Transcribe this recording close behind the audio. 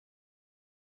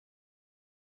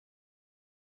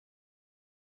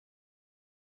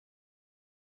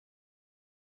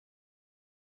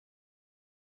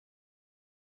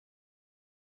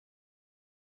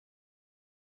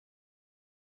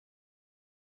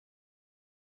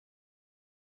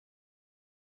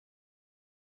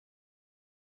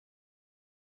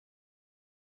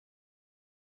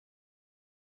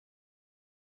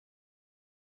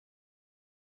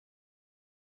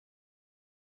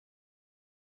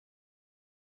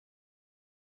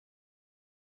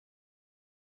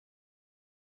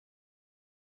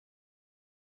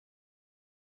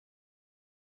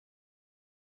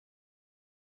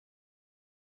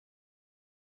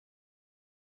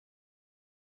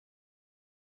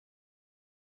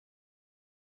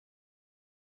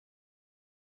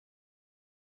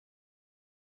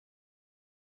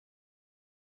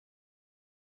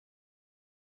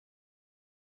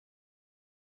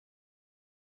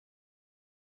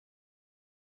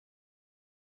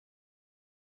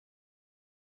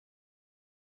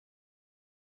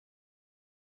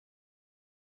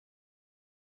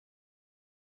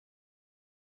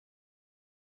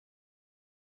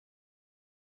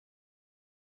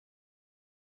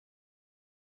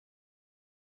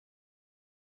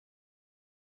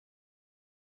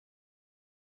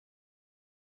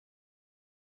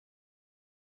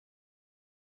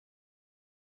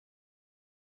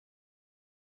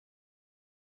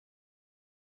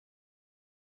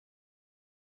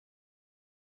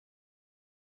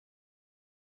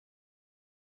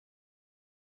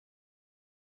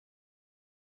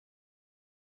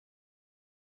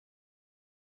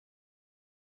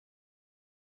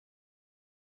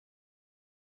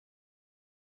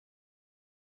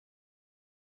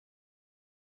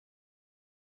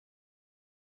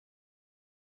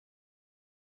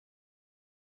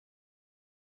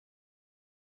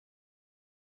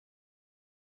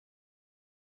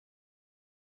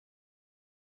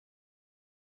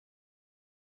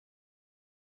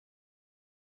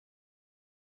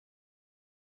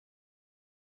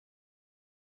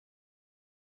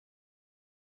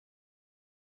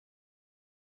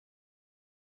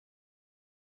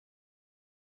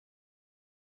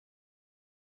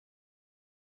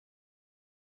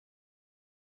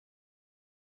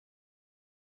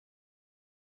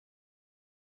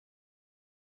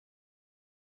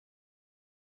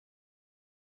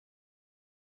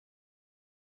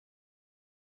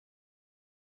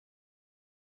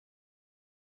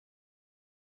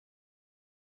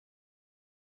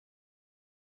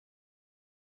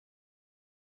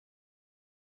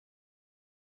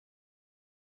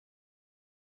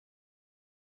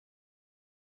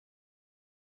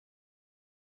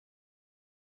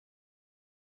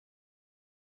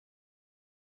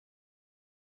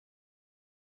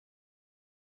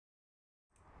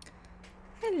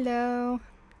Hello.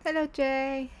 Hello,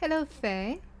 Jay. Hello,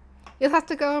 Faye. You'll have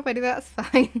to go already, that's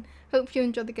fine. Hope you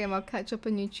enjoyed the game. I'll catch up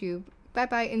on YouTube. Bye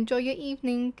bye. Enjoy your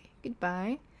evening.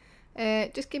 Goodbye.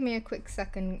 Just give me a quick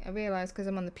second. I realise because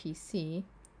I'm on the PC,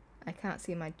 I can't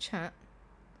see my chat.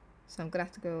 So I'm going to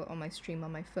have to go on my stream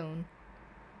on my phone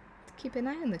to keep an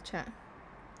eye on the chat.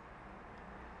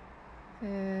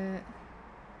 There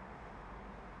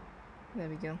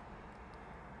we go.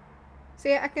 So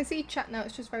yeah, I can see chat now,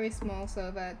 it's just very small,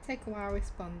 so take a while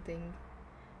responding.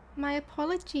 My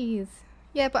apologies.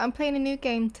 Yeah, but I'm playing a new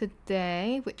game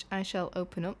today, which I shall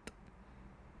open up.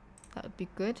 That would be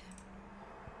good.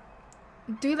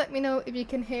 Do let me know if you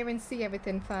can hear and see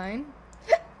everything fine.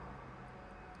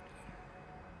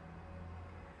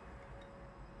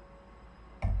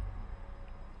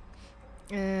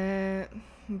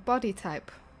 Body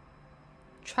type.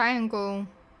 Triangle.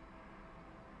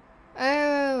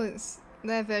 Oh, it's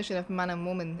their version of man and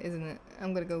woman, isn't it?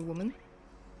 I'm gonna go woman.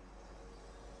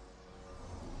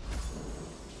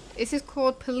 This is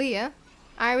called Palia.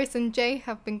 Iris and Jay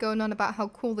have been going on about how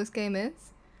cool this game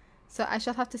is. So I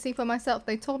shall have to see for myself.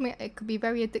 They told me it could be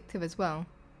very addictive as well.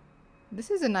 This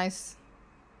is a nice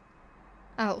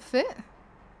outfit.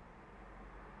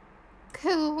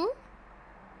 Cool.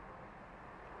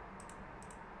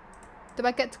 Do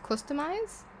I get to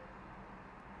customize?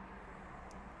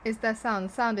 Is there sound?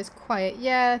 Sound is quiet.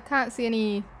 Yeah, I can't see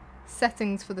any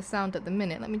settings for the sound at the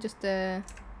minute. Let me just try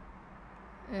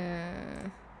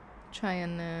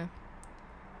and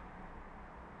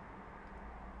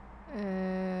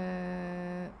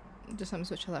just let me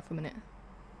switch to that for a minute.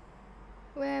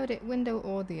 Where would it? Window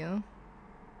audio.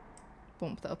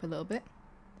 Bump that up a little bit.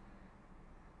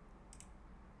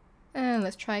 And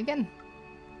let's try again.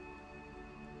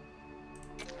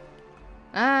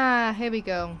 Ah, here we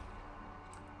go.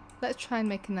 Let's try and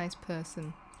make a nice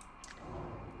person.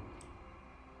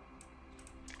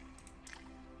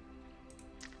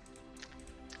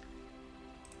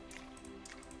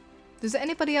 Does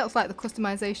anybody else like the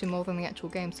customization more than the actual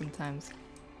game sometimes?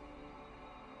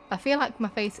 I feel like my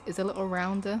face is a little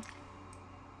rounder.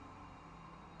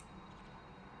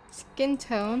 Skin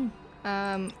tone,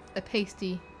 a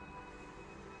pasty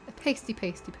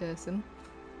person.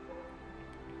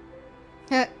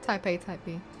 Type A, type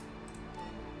B.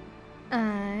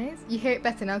 Eyes. You hear it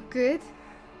better now. Good.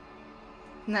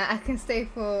 Nah, I can stay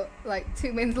for like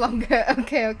 2 minutes longer.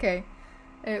 Okay.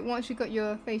 Once you got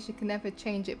your face, you can never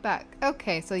change it back.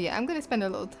 Okay, so yeah, I'm gonna spend a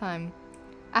little time.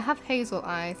 I have hazel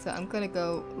eyes, so I'm gonna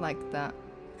go like that.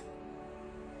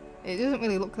 It doesn't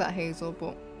really look that hazel,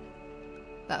 but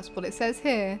that's what it says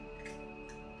here.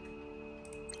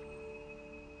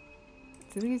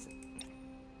 Do these?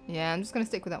 Yeah, I'm just gonna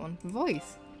stick with that one.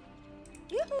 Voice.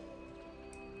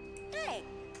 Hey.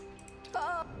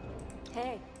 Oh.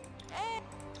 Hey.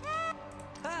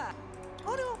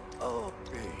 Oh,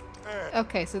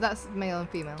 Okay, so that's male and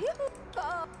female.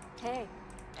 Oh. Hey.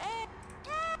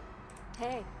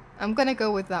 Hey. I'm gonna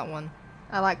go with that one.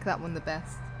 I like that one the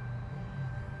best.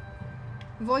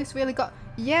 Voice really got...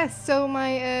 Yes, so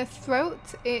my throat,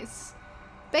 it's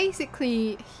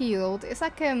basically healed. It's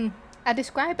like, I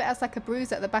describe it as like a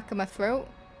bruise at the back of my throat.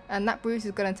 And that bruise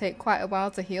is gonna take quite a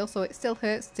while to heal, so it still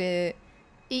hurts to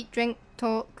eat, drink,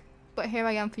 talk. But here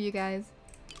I am for you guys.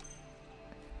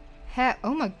 Hair,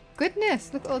 oh my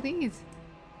goodness, look at all these.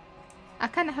 I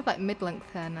kind of have like mid-length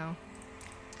hair now.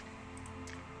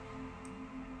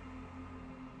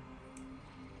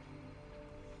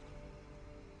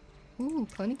 Ooh,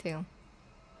 ponytail.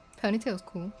 Ponytail's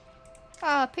cool.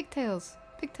 Ah, pigtails.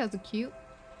 Pigtails are cute.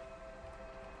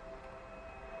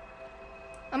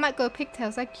 I might go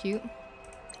pigtails, they're cute.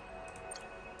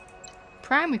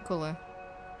 Primary colour.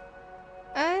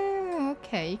 Oh,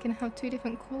 okay, you can have 2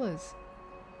 different colours.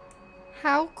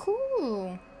 How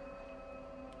cool!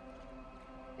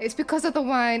 It's because of the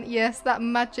wine. Yes, that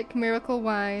magic miracle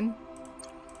wine.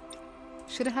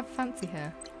 Should I have fancy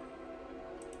hair?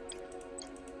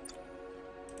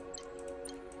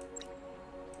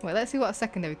 Wait, let's see what a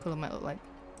secondary colour might look like.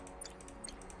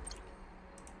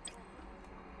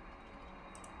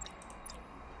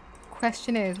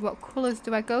 Question is, what colours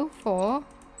do I go for?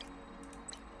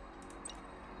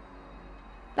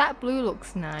 That blue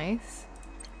looks nice.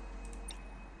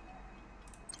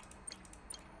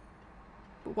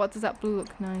 But what does that blue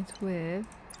look nice with?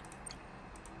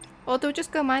 Or do I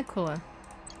just go my colour?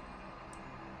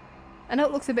 I know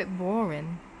it looks a bit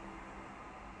boring.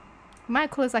 My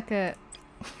colour's like a...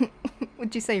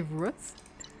 would you say rust?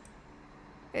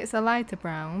 It's a lighter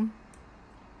brown.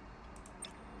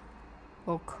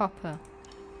 Or copper.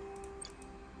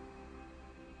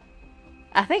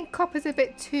 I think copper's a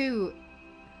bit too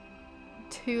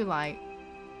too light.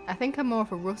 I think I'm more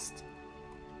of a rust.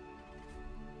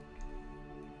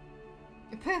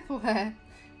 Purple hair.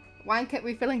 Wine kept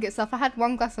refilling itself. I had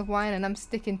one glass of wine and I'm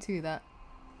sticking to that.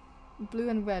 Blue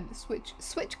and red.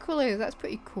 Switch colours. That's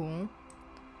pretty cool.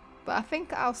 But I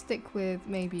think I'll stick with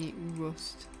maybe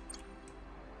rust.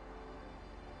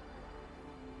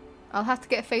 I'll have to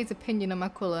get Faye's opinion on my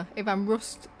colour. If I'm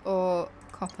rust or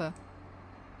copper.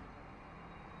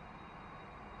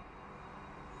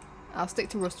 I'll stick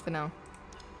to rust for now.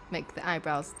 Make the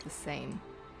eyebrows the same.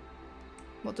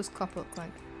 What does copper look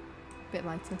like? A bit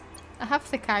lighter. I have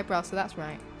thick eyebrows, so that's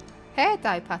right. Hair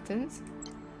dye patterns.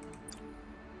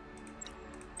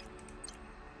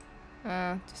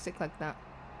 Just stick like that.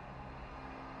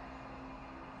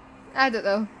 I don't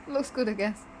know. Looks good, I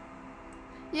guess.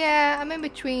 Yeah, I'm in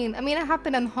between. I mean, I have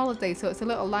been on holiday, so it's a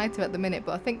little lighter at the minute,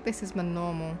 but I think this is my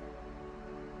normal.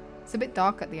 It's a bit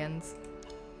dark at the ends.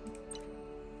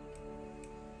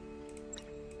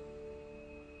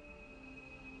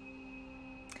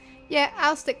 Yeah,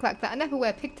 I'll stick like that. I never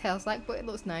wear pigtails like, but it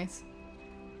looks nice.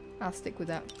 I'll stick with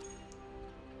that.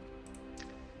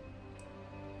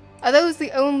 Are those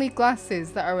the only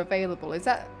glasses that are available? Is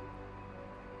that...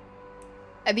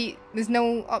 There's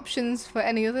no options for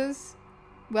any others?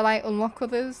 Will I unlock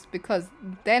others? Because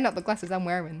they're not the glasses I'm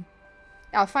wearing.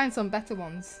 I'll find some better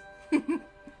ones.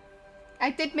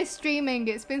 I did miss streaming.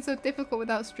 It's been so difficult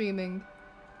without streaming.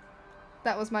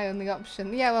 That was my only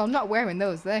option. Yeah, well, I'm not wearing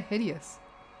those. They're hideous.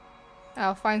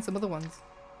 I'll find some other ones.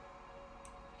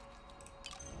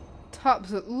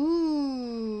 Tops.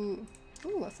 Ooh.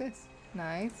 Ooh, what's this?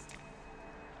 Nice.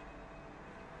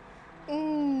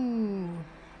 Ooh.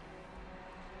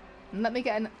 Let me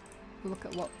get a look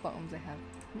at what bottoms they have.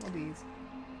 What are these?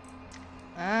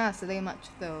 Ah, so they match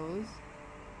those.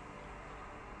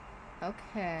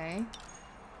 Okay.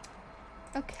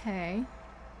 Okay.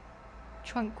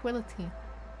 Tranquility.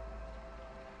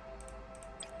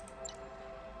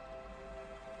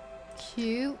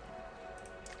 Cute.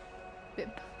 Bit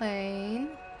plain.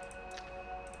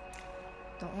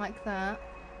 Don't like that.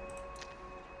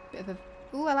 Bit of a...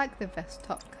 Ooh, I like the vest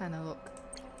top kind of look.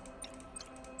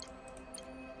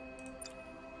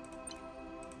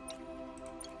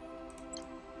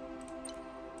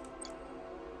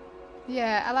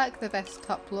 Yeah, I like the vest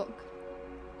top look.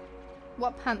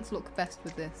 What pants look best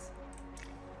with this?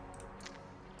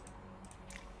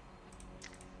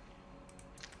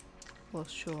 Well,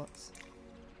 shorts.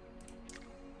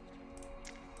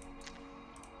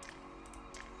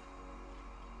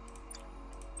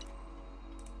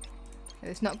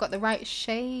 It's not got the right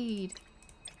shade.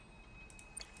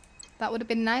 That would have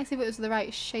been nice if it was the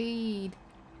right shade.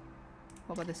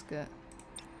 What about this skirt?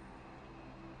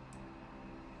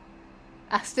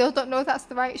 I still don't know if that's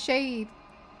the right shade.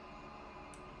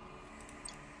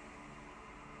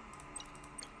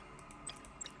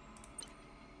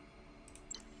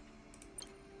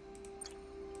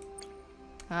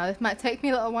 This might take me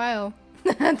a little while.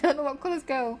 I don't know what colours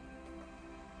go.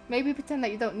 Maybe pretend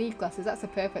that you don't need glasses. That's a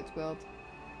perfect world.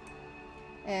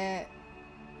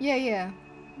 Yeah.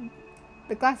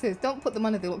 The glasses, don't put them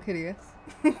on if they look hideous.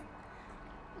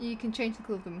 You can change the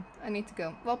colour of them. I need to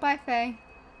go. Well, bye, Faye.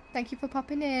 Thank you for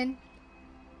popping in.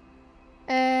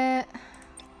 I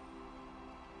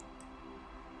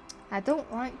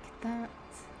don't like that.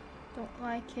 Don't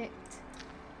like it.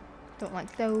 Don't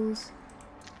like those.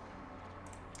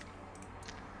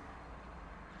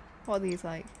 What are these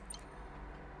like?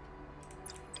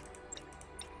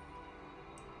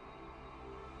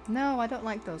 No, I don't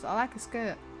like those. I like a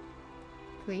skirt.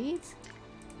 Please?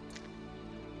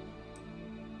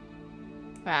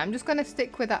 Right, I'm just gonna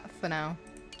stick with that for now.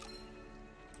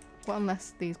 What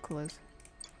unless these colours?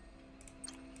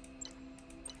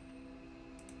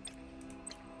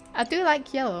 I do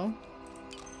like yellow.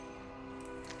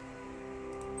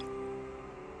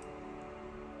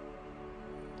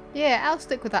 Yeah, I'll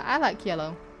stick with that. I like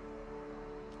yellow.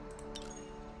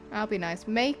 I'll be nice.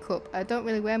 Makeup. I don't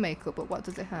really wear makeup, but what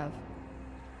does it have?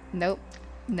 Nope.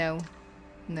 No.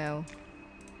 No.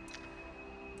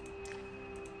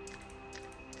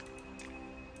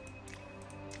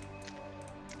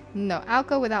 No, I'll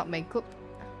go without makeup.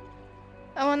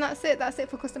 Oh, and that's it. That's it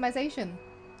for customization.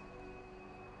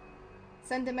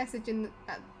 Send a message in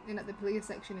at the police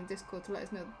section in Discord to let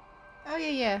us know. Oh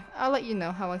yeah. I'll let you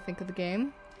know how I think of the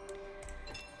game.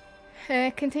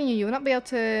 Continue. You will not be able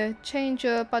to change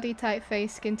your body type,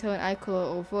 face, skin tone, eye color,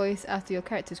 or voice after your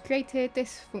character is created.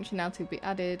 This functionality will be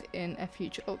added in a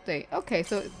future update. Okay,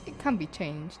 so it can be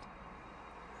changed.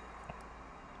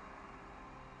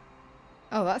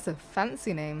 Oh, that's a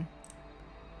fancy name.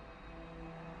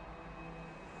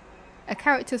 A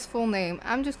character's full name.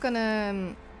 I'm just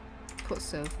gonna put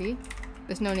Sophie.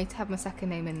 There's no need to have my second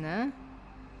name in there.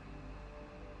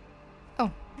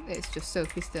 Oh, it's just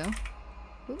Sophie still.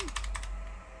 Ooh.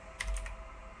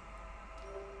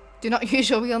 Do not use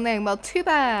your real name. Well, too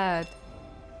bad.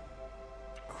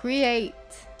 Create.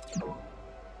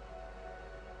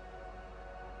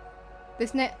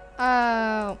 This net.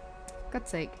 Oh, God's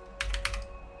sake.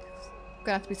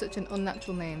 Gonna have to be such an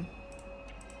unnatural name.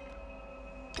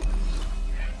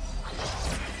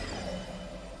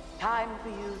 Time for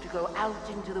you to go out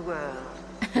into the world.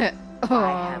 Oh.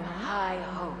 I have high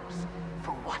hopes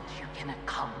for what you can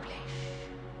accomplish.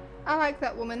 I like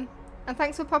that woman. And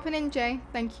thanks for popping in, Jay.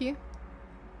 Thank you.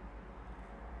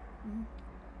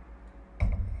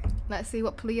 Let's see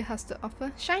what Palia has to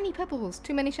offer. Shiny pebbles.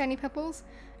 Too many shiny pebbles?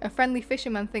 A friendly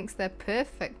fisherman thinks they're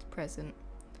perfect present.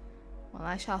 Well,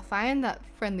 I shall find that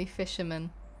friendly fisherman.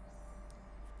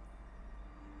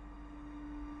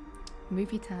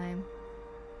 Movie time.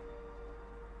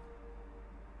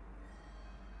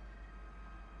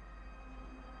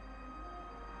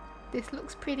 This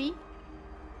looks pretty.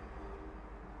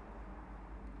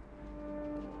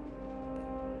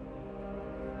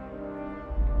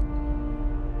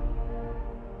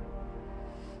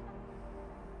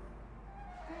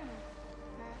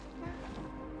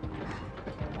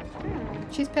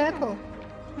 She's purple.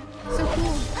 So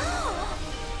cool.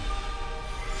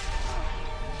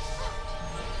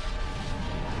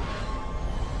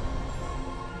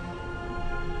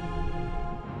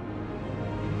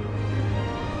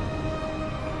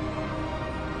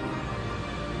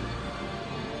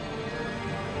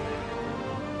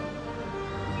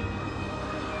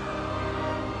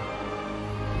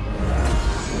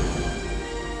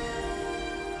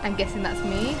 I'm guessing that's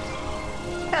me.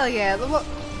 Hell yeah, look.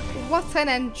 What an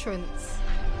entrance,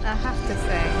 I have to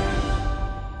say.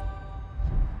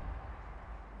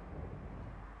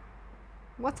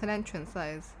 What an entrance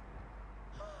that is.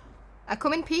 I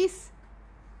come in peace.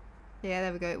 Yeah,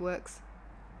 there we go, it works.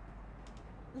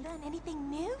 Learn anything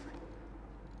new?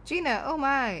 Gina, oh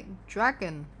my,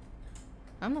 dragon.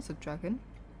 I'm not a dragon.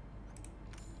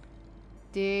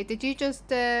 Did you just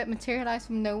materialize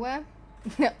from nowhere?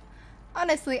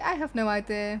 Honestly, I have no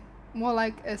idea. More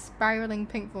like a spiraling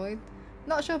pink void.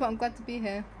 Not sure, but I'm glad to be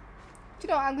here. Do you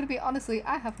know what? I'm going to be honestly,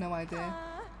 I have no idea.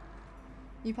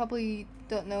 You probably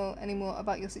don't know any more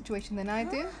about your situation than I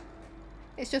do.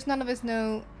 It's just none of us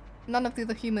know, none of the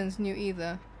other humans knew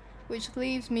either. Which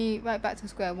leaves me right back to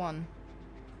square one.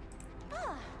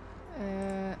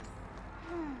 A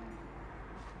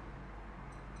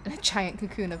giant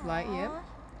cocoon of light, yep.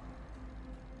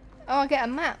 Oh, I get a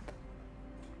map.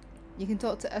 You can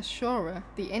talk to Ashura,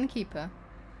 the innkeeper.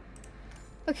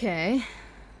 Okay.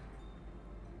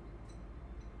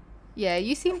 Yeah,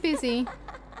 you seem busy.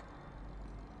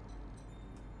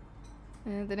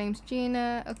 The name's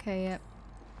Gina. Okay, yep.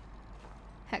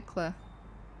 Heckler.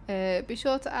 Be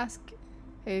sure to ask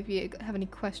if you have any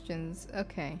questions.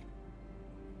 Okay.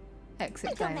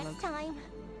 Exit Until dialogue. next time.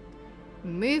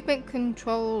 Movement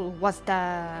control. What's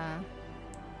that?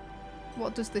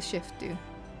 What does the shift do?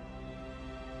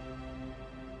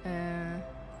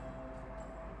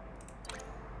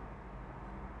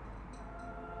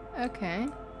 Okay.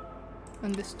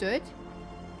 Understood.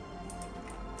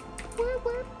 Whoop,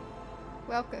 whoop.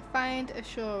 Welcome. Find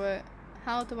Ashura.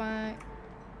 How do I...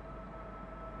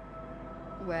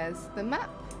 Where's the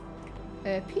map?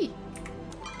 P.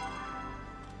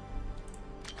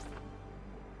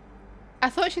 I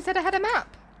thought she said I had a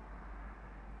map.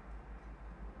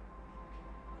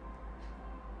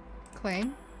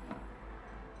 Claim.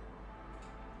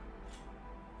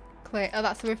 Claim. Oh,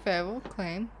 that's a referral.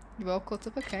 Claim. You're all caught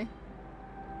up. Okay.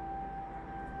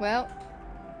 Well.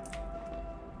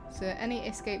 So, any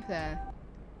escape there?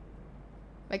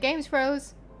 My game's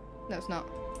froze. No, it's not.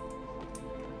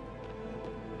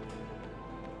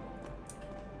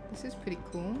 This is pretty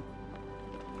cool.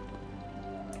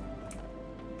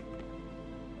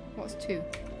 What's 2?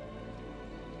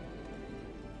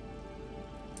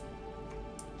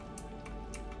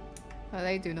 Oh,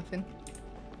 they do nothing.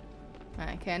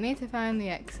 Right, okay, I need to find the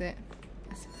exit,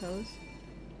 I suppose.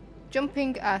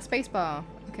 Jumping, spacebar.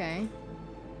 Okay.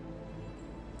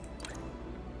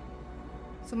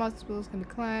 Some obstacles can be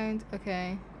climbed.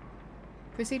 Okay.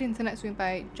 Proceeding to the next room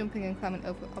by jumping and climbing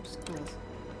over obstacles.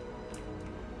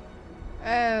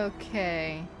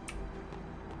 Okay.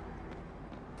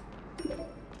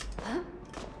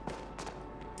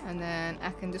 And then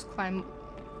I can just climb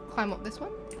up this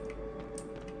one.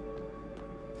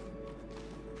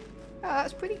 Oh,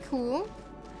 that's pretty cool.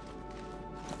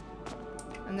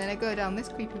 And then I go down this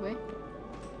creepy way.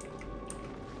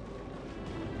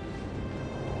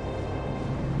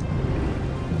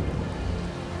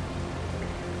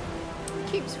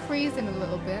 keeps freezing a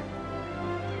little bit.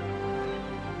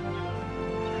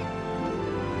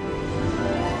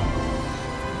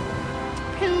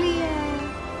 Clear.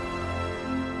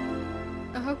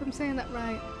 I hope I'm saying that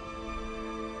right.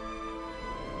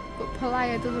 But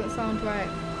Pelaya doesn't sound right.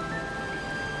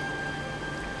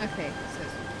 Okay, so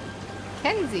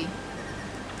Kenzie.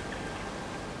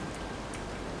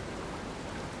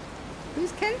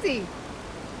 Who's Kenzie?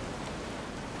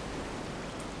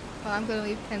 Well, I'm gonna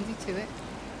leave Kenzie to it.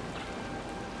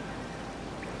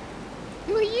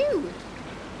 Who are you?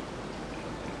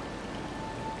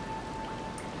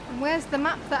 And where's the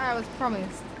map that I was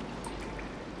promised?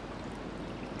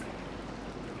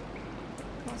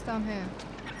 What's down here?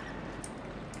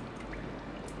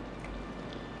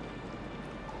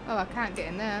 Oh, I can't get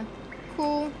in there.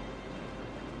 Cool.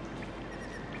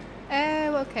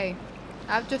 Oh, okay.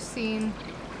 I've just seen...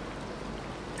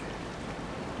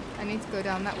 I need to go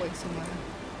down that way somewhere.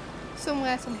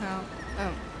 Somewhere, somehow.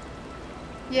 Oh.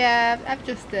 Yeah, I've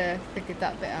just figured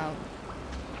that bit out.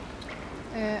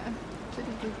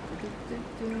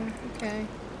 Okay.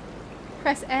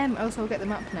 Press M. Oh, so I'll get the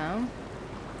map now.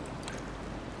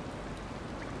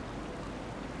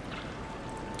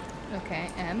 Okay,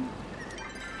 M.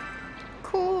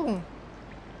 Cool.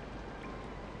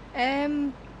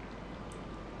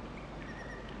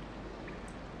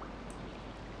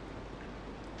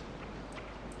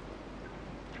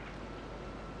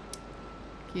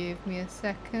 Give me a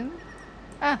second.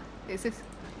 Ah, is this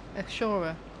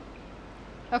Ashura?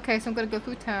 Okay, so I'm gonna go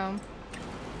through town.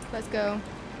 Let's go.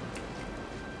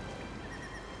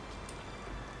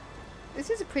 This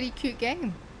is a pretty cute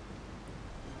game.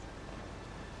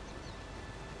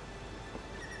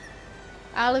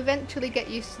 I'll eventually get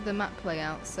used to the map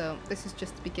layout, so this is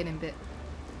just the beginning bit.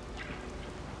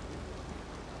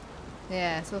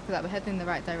 Yeah, so for that we're heading in the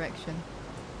right direction.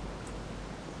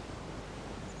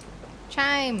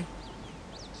 Chime!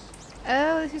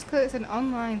 Oh, this is because it's an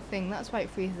online thing. That's why it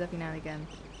freezes every now and again.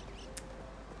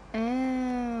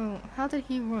 Oh, how did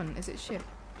he run? Is it shift?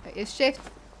 It's shift.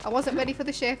 I wasn't ready for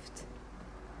the shift.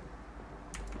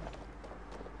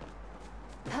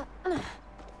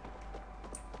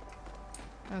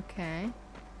 Okay.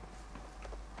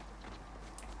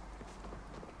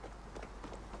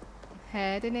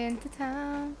 Heading into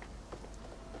town.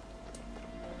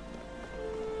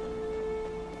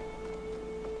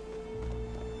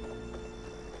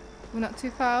 We're not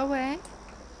too far away.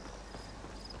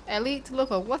 Elite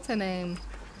lover, what a name.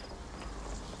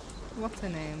 What a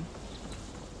name.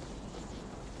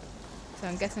 So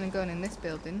I'm guessing I'm going in this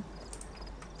building.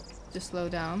 Just slow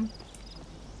down.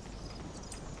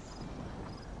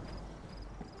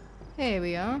 Here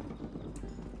we are.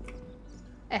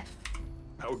 F.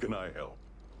 How can I help?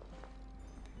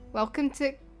 Welcome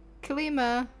to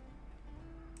Kalima.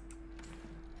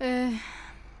 There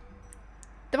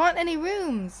aren't any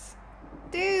rooms.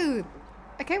 Dude,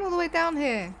 I came all the way down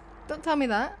here. Don't tell me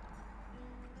that.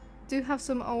 Do have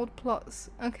some old plots.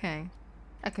 Okay.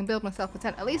 I can build myself a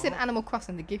tent. At least in Animal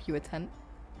Crossing they give you a tent.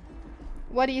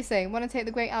 What do you say? Want to take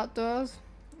the great outdoors?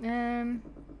 I'm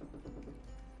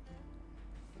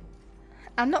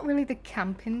not really the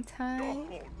camping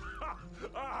type.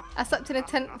 I slept in a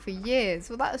tent for years.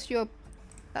 Well, that's your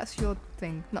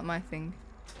thing, not my thing.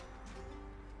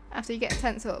 After you get a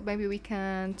tent set up, maybe we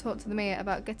can talk to the mayor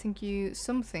about getting you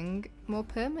something more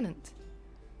permanent.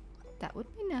 That would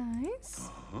be nice.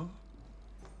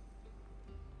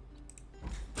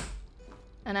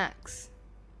 An axe.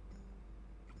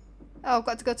 Oh, I've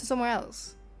got to go to somewhere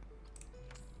else.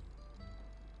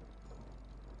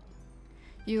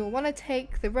 You'll want to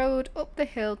take the road up the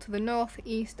hill to the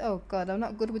northeast. Oh god, I'm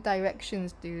not good with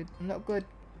directions, dude. I'm not good.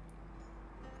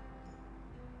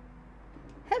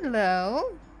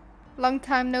 Hello. Long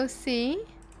time no see.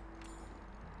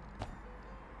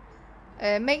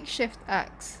 Makeshift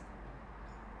axe.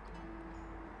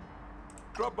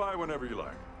 Drop by whenever you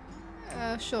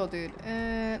like. Sure, dude.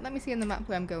 Let me see on the map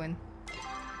where I'm going.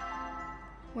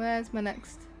 Where's my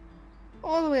next?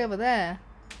 All the way over there.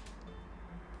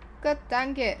 God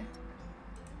dang it.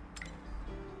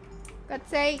 God's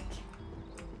sake.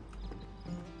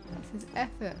 That's his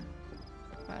effort.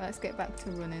 Right, let's get back to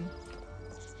running.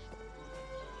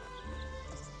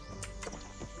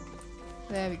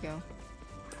 There we go.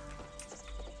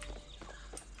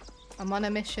 I'm on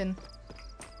a mission.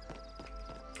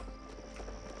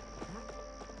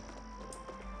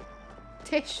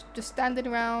 Tish just standing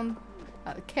around,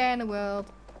 not a care in the world.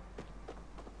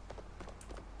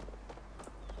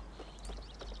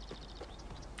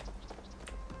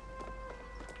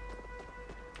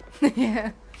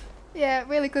 Yeah,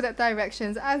 really good at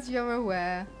directions, as you're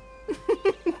aware.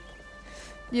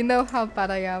 You know how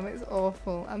bad I am. It's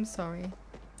awful. I'm sorry.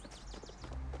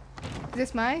 Is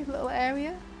this my little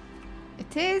area?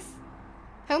 It is.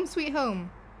 Home sweet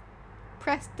home.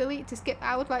 Press delete to skip.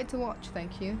 I would like to watch.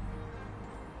 Thank you.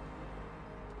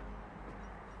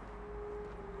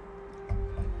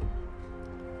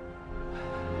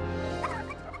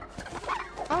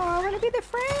 Oh, I want to be the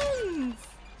friends.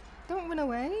 Don't run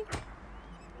away.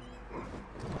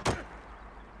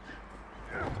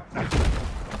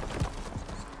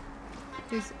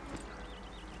 Who's...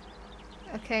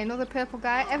 Okay, another purple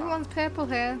guy. Everyone's purple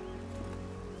here.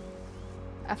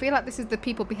 I feel like this is the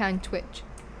people behind Twitch.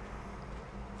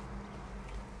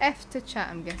 F to chat,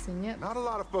 I'm guessing, yep. Not a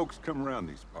lot of folks come around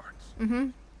these parts.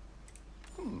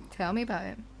 Tell me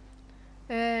about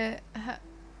it.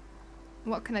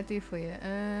 What can I do for you?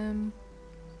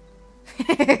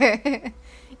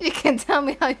 You can tell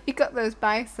me how you got those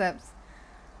biceps.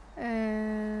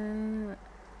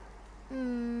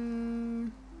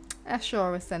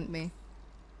 Ashura sent me.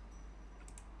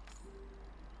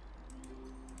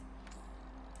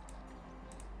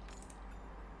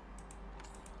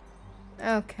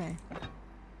 Okay.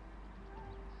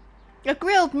 A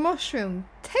grilled mushroom.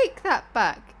 Take that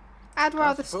back. I'd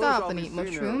rather starve than eat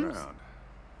mushrooms.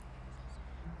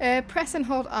 Press and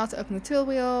hold R to open the tool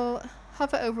wheel.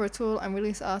 Hover over a tool and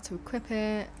release R to equip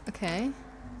it. Okay.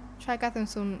 Try gathering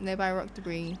some nearby rock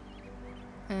debris.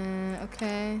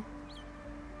 Okay.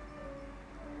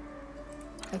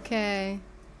 Okay.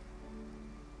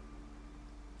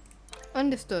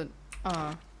 Understood.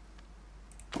 R.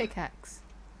 Pickaxe.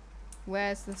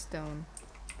 Where's the stone?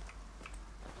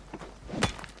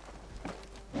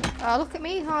 Oh, look at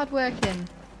me, hard working.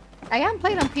 I am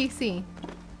playing on PC.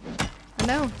 I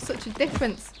know, such a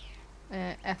difference.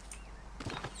 F.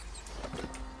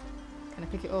 Can I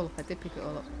pick it all up? I did pick it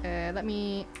all up. Let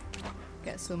me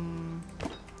get some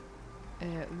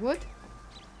wood.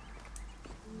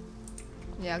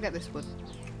 Yeah, I'll get this wood.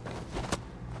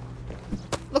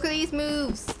 Look at these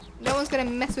moves. No one's gonna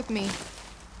mess with me.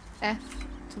 F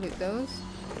to loot those.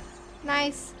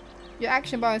 Nice. Your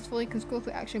action bar is full. You can scroll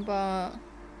through action bar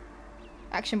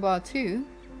 2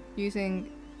 using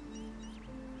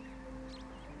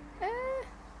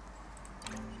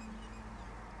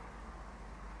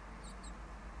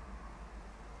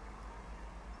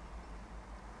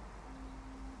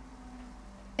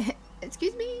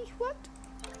excuse me, what?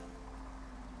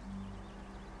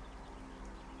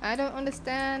 I don't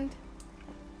understand.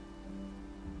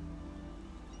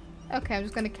 Okay, I'm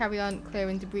just going to carry on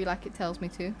clearing debris like it tells me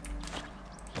to.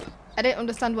 I didn't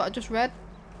understand what I just read.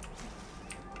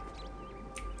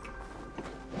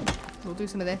 We'll do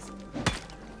some of this.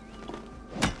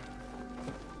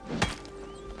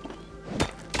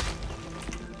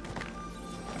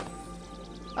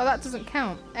 Oh, that doesn't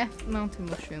count. F mountain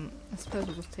mushroom. I suppose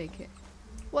we'll just take it.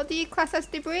 What do you class as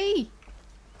debris?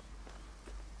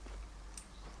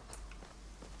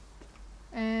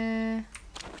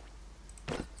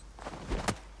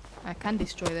 I can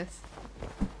destroy this.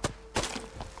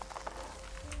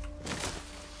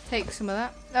 Take some of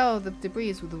that. Oh, the debris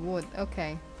is with the wood.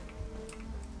 Okay.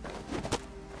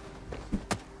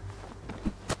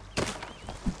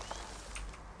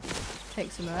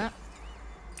 Take some of that.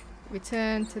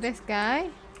 Return to this guy.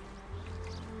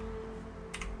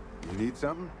 You need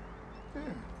something?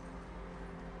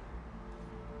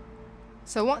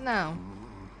 So what now?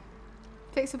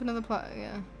 Fix up another plot,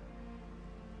 yeah.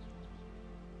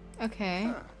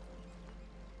 Okay.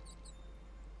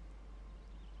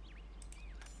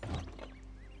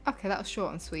 Okay, that was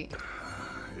short and sweet.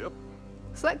 Yep.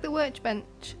 Select the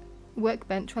workbench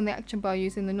on the action bar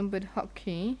using the numbered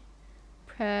hotkey.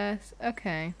 Press,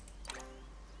 okay.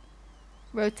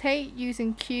 Rotate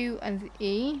using Q and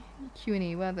E. Q and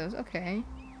E, where are those? Okay.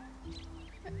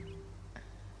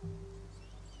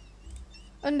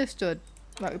 Understood.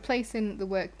 Right, replacing the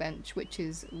workbench, which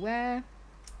is where?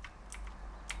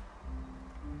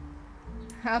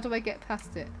 How do I get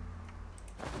past it?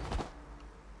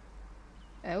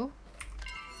 Oh.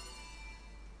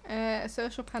 A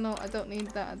social panel, I don't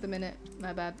need that at the minute.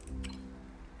 My bad.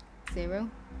 0.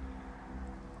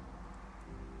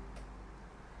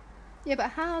 Yeah, but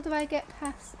how do I get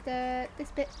past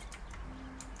this bit?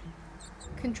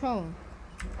 Control.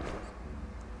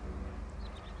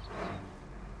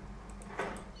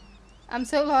 I'm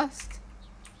so lost.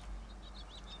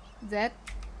 Z.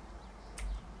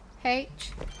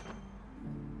 H.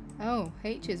 Oh,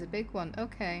 H is a big one.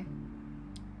 Okay.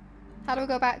 How do I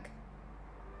go back?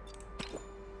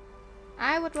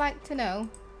 I would like to know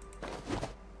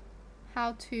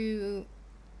how to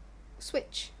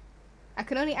switch. I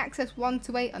can only access 1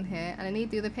 to 8 on here, and I need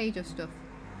the other page of stuff.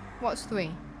 What's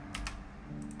 3?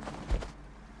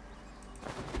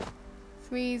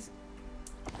 3's...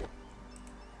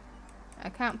 I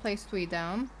can't place 3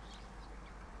 down.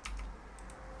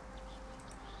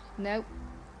 Nope.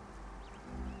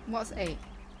 What's 8?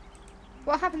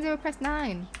 What happens if I press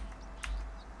 9?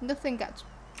 Nothing gets...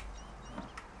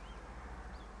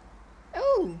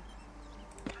 Oh!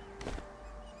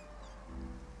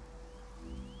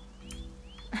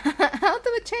 How do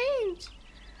I change?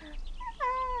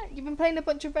 You've been playing a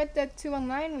bunch of Red Dead 2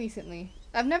 online recently.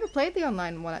 I've never played the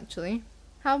online one actually.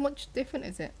 How much different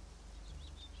is it?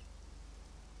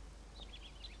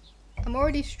 I'm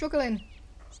already struggling.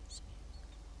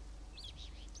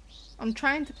 I'm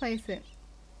trying to place it.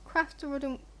 Craft a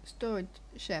wooden storage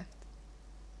shift.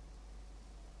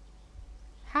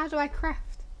 How do I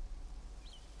craft?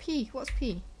 P. What's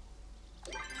P?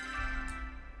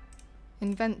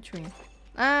 Inventory.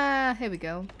 Ah, here we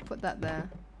go. Put that there.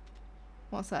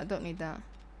 What's that? I don't need that.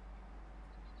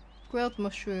 Grilled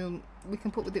mushroom. We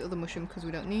can put with the other mushroom because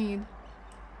we don't need.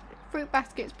 Fruit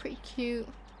basket's pretty cute.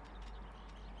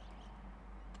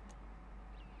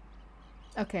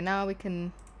 Okay, now we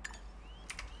can...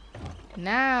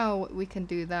 Now we can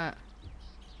do that.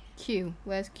 Q.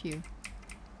 Where's Q?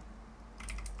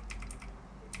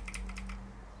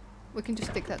 We can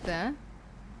just stick that there.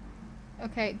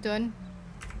 Okay, done.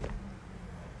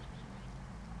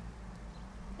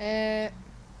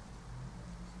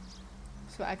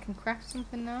 So I can craft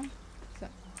something now. So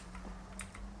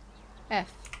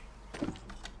F.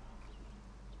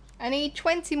 I need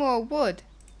 20 more wood.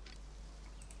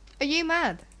 Are you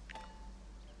mad?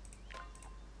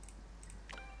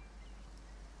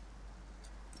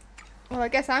 Well, I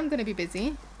guess I'm gonna be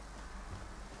busy.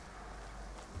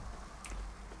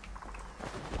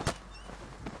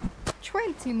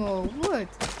 $20 more wood.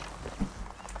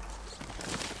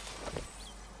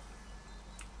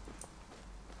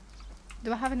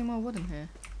 Do I have any more wood in here?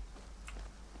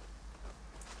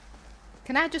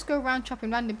 Can I just go around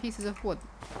chopping random pieces of wood?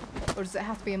 Or does it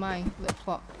have to be in my little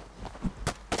plot?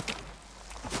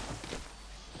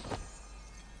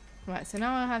 Right, so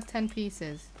now I have 10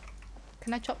 pieces.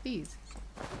 Can I chop these?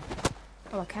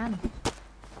 Oh, I can.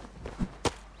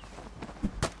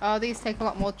 Oh, these take a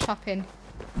lot more chopping.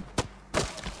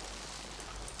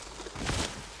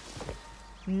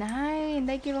 9!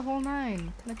 They give a whole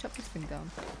 9. Can I chop this thing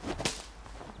down?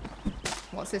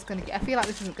 What's this gonna get? I feel like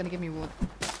this isn't gonna give me wood.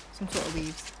 Some sort of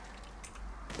leaves.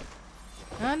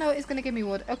 Oh no, it's gonna give me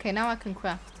wood. Okay, now I can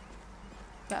craft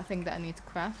that thing that I need to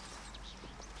craft.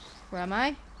 Where am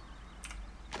I?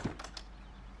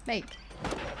 Make.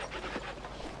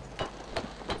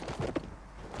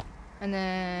 And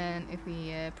then if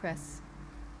we press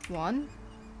 1.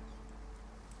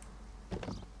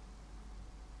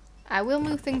 I will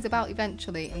move things about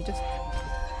eventually. I'm just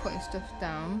putting stuff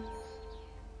down.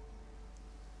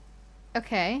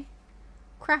 Okay.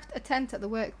 Craft a tent at the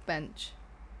workbench.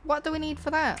 What do we need for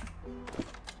that?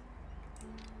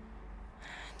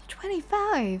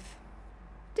 25!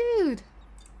 Dude!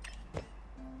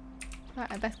 Right,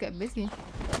 I best get busy.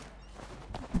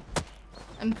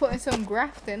 I'm putting some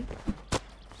graft in.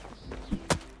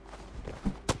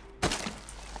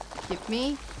 Give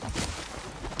me.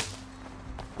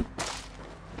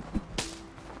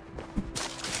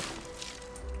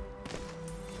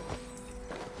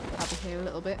 I'll be here a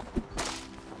little bit.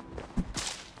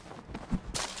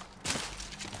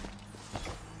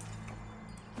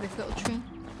 This little tree.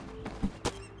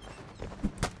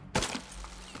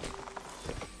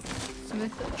 Some of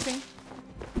this little tree.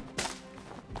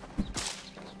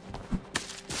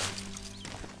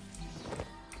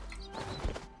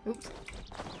 Oops.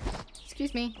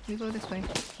 Excuse me, you go this way.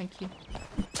 Thank you.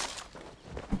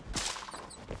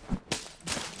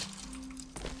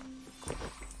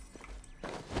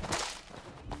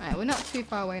 Alright, we're not too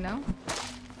far away now.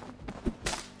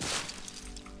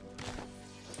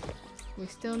 We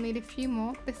still need a few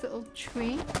more. This little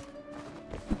tree.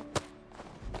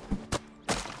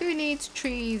 Who needs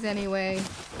trees anyway?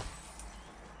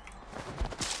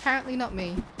 Apparently not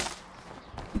me.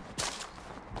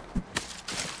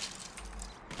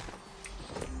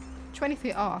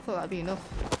 $20. Oh, I thought that'd be enough.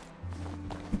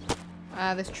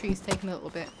 Ah, this tree's taking a little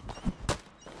bit.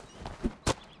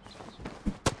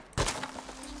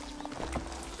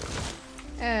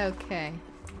 Okay.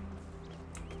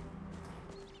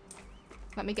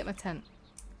 Let me get my tent.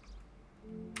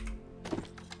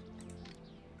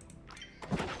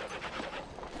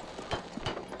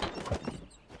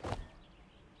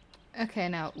 Okay,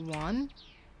 now 1.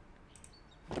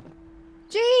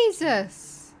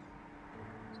 Jesus!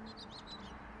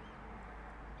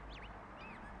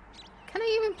 Can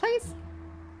I even place?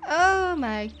 Oh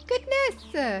my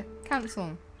goodness!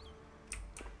 Cancel.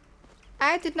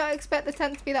 I did not expect the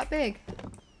tent to be that big.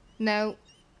 No.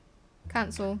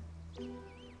 Cancel.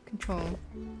 Control.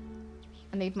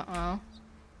 I need my R.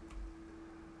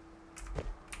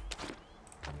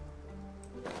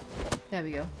 There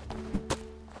we go.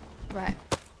 Right.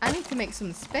 I need to make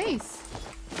some space.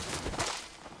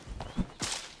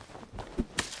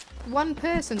 One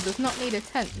person does not need a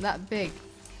tent that big.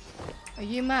 Are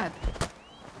you mad?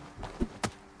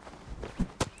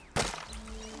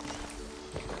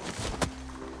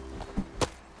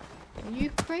 Are you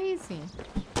crazy?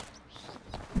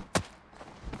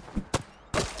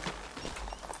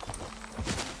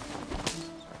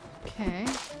 Okay.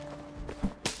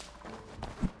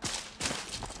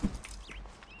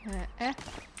 F.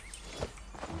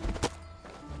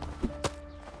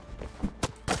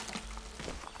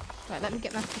 Right, let me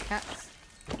get my pickaxe.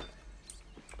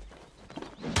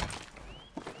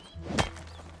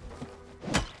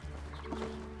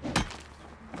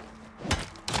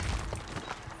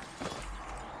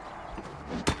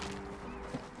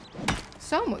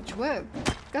 So much work.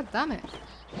 God damn it.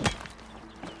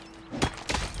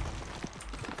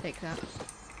 Take that.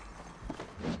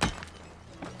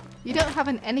 You don't have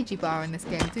an energy bar in this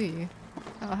game, do you?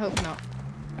 Oh, I hope not.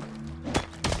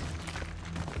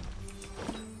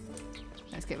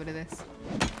 Let's get rid of this.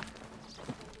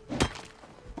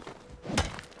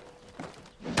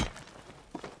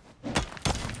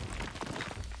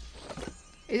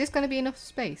 Is this going to be enough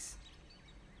space?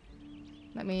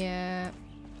 Let me,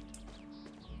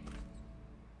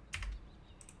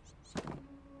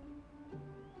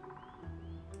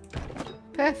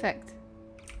 Perfect.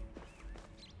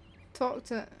 Talk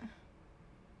to...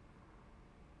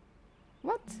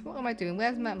 What? What am I doing?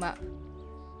 Where's my map?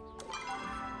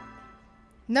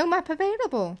 No map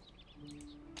available.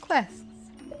 Quests.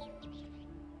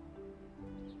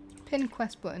 Pin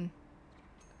quest button.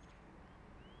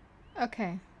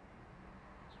 Okay.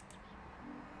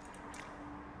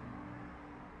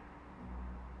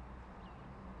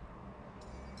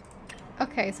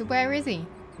 Okay, so where is he?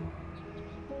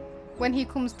 When he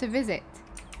comes to visit.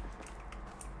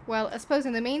 Well, I suppose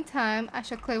in the meantime, I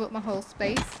shall clear up my whole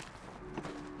space.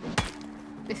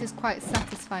 This is quite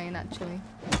satisfying, actually.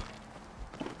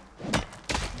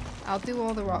 I'll do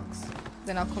all the rocks,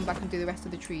 then I'll come back and do the rest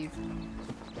of the trees.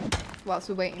 Whilst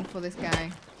we're waiting for this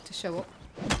guy to show up.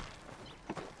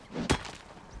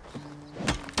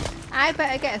 I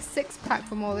better get a 6-pack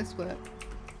from all this work.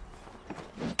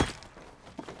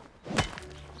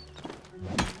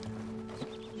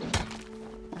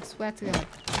 I swear to God.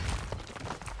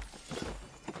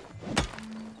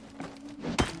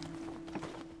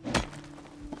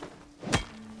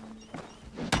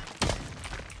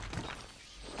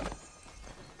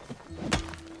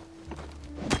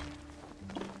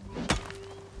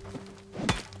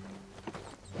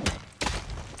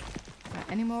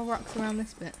 Any more rocks around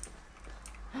this bit?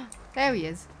 There he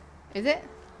is. Is it?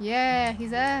 Yeah,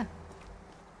 he's there.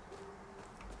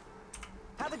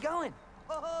 How's it going?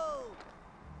 Whoa!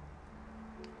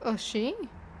 Oh, she?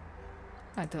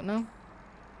 I don't know.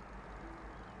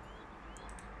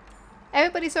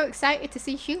 Everybody's so excited to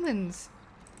see humans.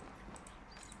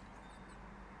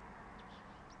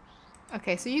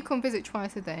 Okay, so you come visit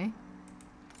twice a day.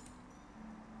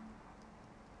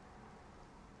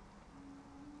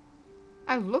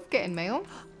 I love getting mail.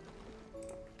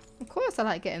 Of course I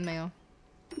like getting mail.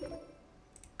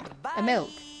 Bye. A milk.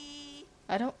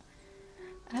 I don't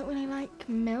really like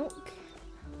milk.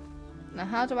 Now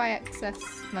how do I access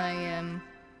my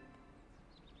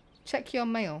check your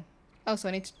mail? Oh, so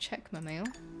I need to check my mail.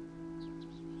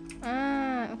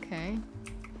 Ah, okay.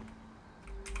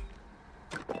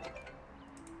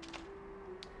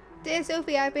 Dear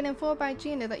Sophie, I've been informed by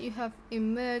Gina that you have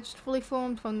emerged fully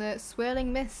formed from the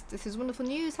swirling mist. This is wonderful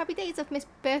news. Happy days of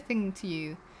misbirthing to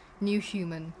you, new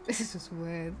human. This is just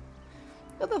weird.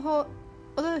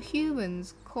 Other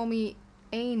humans call me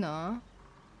Einar.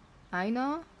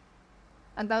 Einar?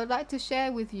 And I would like to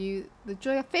share with you the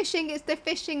joy of fishing. It's the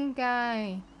fishing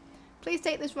guy. Please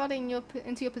take this rod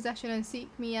into your possession and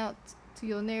seek me out to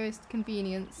your nearest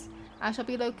convenience. I shall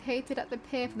be located at the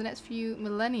pier for the next few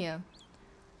millennia.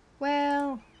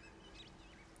 Well,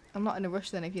 I'm not in a rush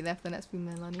then if you're there for the next few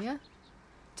millennia.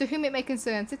 To whom it may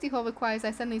concern, City Hall requires I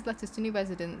send these letters to new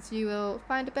residents. You will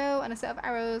find a bow and a set of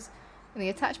arrows in the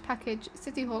attached package.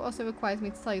 City Hall also requires me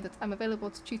to tell you that I'm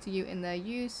available to tutor you in their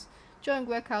use. During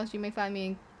work hours, you may find me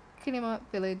in Kinema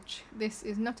Village. This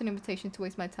is not an invitation to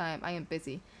waste my time. I am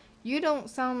busy. You don't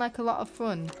sound like a lot of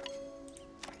fun.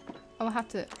 Oh, I have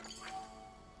to...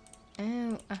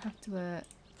 Oh, I have to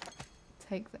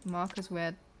take the markers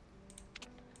red.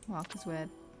 Marker's weird.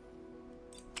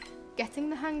 Getting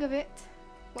the hang of it.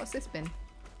 What's this bin?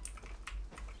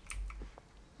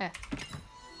 F.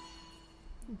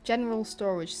 General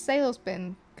storage. Sales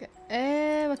bin.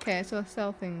 Okay, so I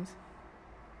sell things.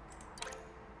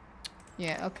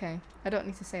 Yeah, okay. I don't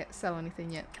need to sell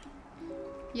anything yet.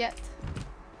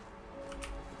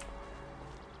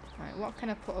 Right, what can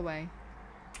I put away?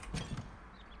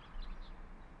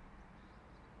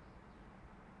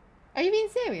 Are you being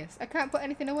serious? I can't put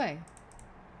anything away?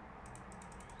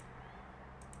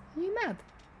 Are you mad?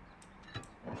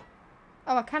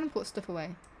 Oh, I can put stuff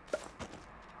away.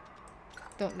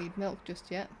 Don't need milk just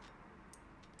yet.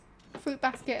 Fruit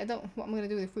basket, I don't... What am I going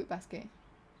to do with the fruit basket?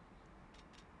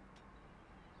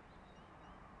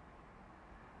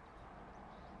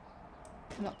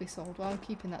 Cannot be sold. Well, I'm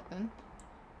keeping that then.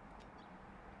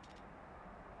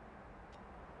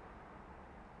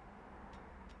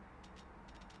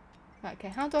 Right, okay,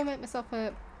 how do I make myself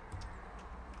a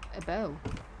bow?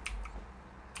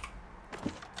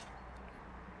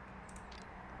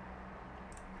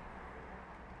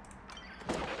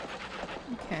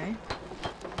 Okay.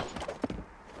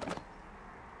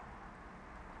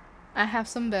 I have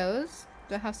some bows.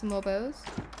 Do I have some more bows?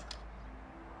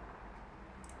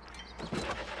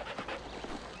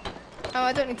 Oh,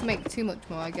 I don't need to make too much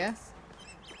more, I guess.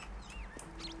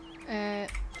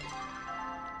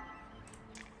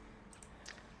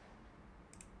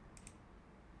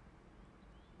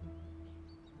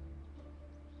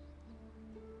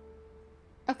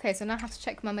 Okay, so now I have to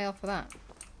check my mail for that.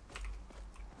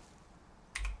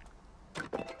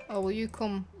 Oh, will you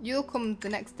come? You'll come the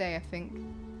next day, I think.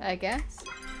 I guess.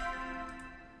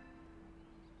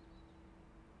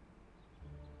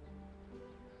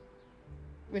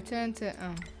 Return to...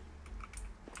 Oh.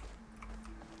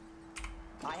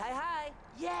 Hi, hi, hi!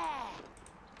 Yeah!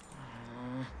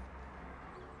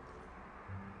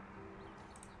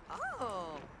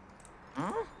 Oh!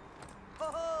 Huh?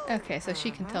 Okay, so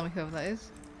she can tell me whoever that is.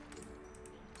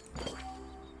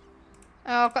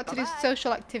 Oh, I've got to do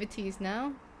social activities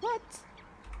now. What?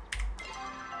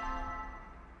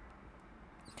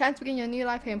 Time to begin your new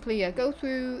life here in Plea. Go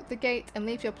through the gate and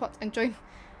leave your plot and join...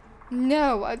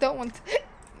 No, I don't want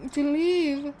to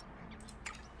leave.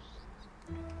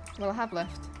 Well, I have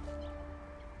left.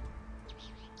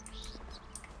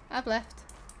 I've left.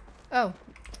 Oh,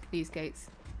 these gates.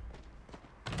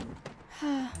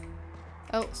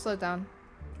 Oh, slow down.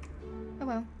 Oh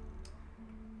well.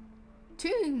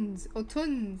 Tunes or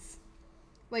tons.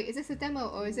 Wait, is this a demo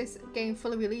or is this game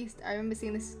fully released? I remember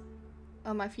seeing this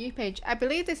on my For You page. I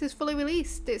believe this is fully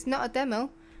released. It's not a demo.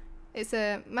 It's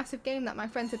a massive game that my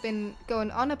friends have been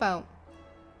going on about.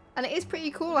 And it is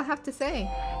pretty cool, I have to say.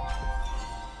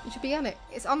 You should be on it.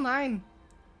 It's online.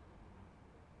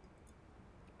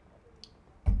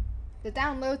 The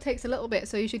download takes a little bit,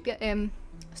 so you should get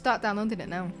start downloading it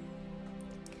now.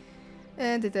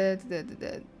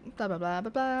 Blah blah blah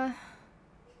blah blah.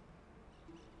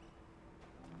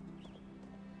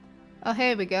 Oh,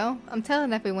 here we go. I'm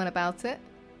telling everyone about it.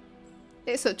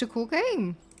 It's such a cool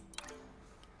game.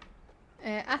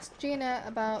 Ask Gina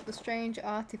about the strange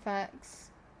artifacts.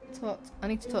 I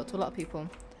need to talk to a lot of people.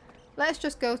 Let's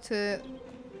just go to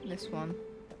this one.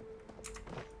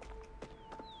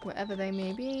 Wherever they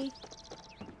may be.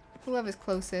 Whoever's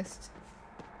closest.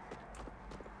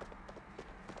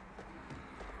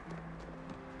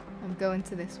 I'm going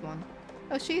to this one.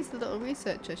 Oh, she's the little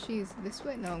researcher. She's this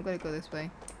way? No, I'm going to go this way.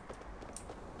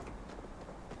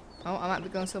 Oh, I might be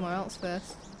going somewhere else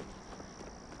first.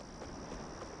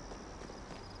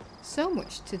 So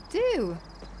much to do!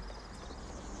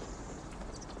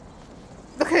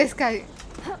 Look at this guy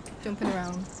jumping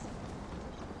around.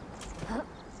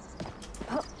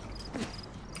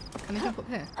 Can I jump up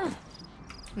here?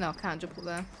 No, I can't jump up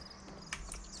there.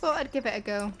 Thought I'd give it a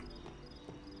go.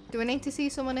 Do I need to see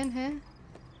someone in here?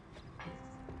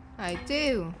 I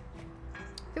do.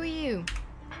 Who are you?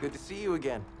 Good to see you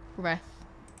again. Ref.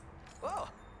 Whoa!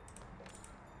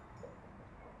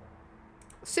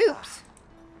 Soups!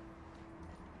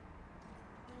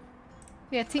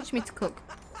 Yeah, teach me to cook.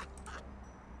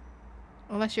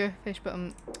 Unless you're a fish, but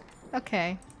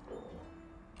okay.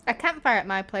 A campfire at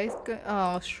my place.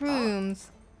 Oh,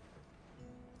 shrooms.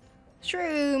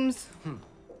 Shrooms!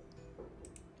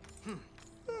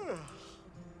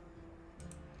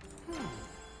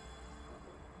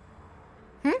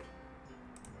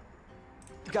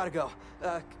 Gotta go.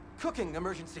 Cooking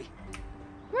emergency.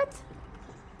 What?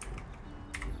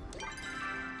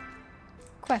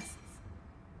 Quests.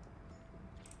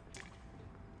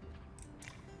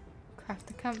 Craft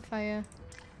a campfire.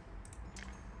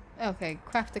 Okay,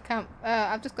 craft a camp.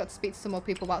 I've just got to speak to some more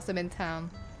people whilst I'm in town.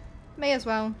 May as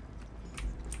well.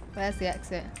 Where's the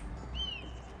exit?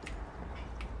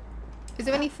 Is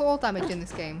there any fall damage in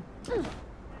this game?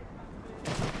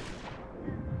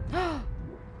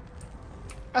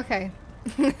 Okay.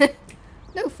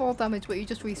 No fall damage, but you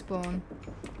just respawn.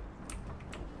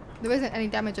 There isn't any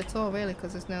damage at all, really,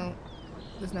 because there's no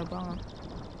bar.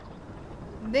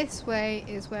 This way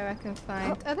is where I can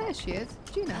find. Oh, there she is.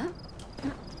 Do you know?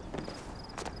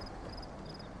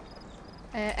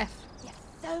 F. There's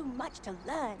so much to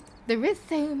learn. There is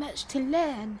so much to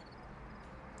learn.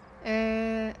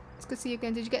 It's good to see you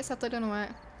again. Did you get settled on alright?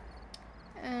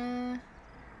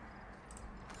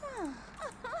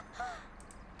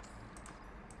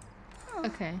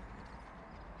 Okay.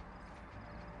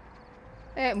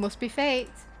 It must be fate.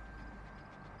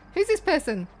 Who's this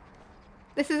person?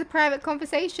 This is a private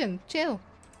conversation. Chill.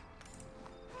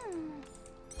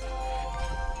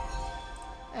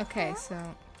 Okay, so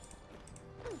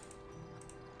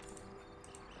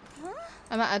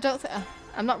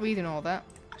I'm not reading all that.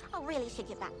 I really should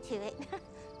get back to it.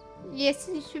 Yes,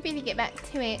 you should really get back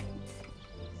to it.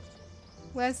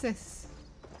 Where's this?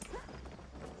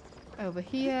 Over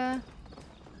here.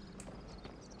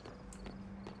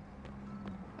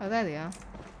 Oh, there they are.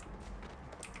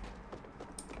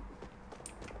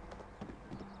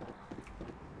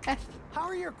 F. How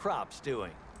are your crops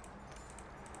doing?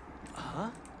 Huh?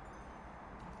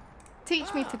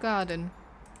 Teach me to garden.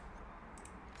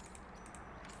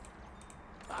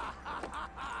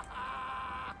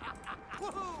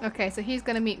 Okay, so he's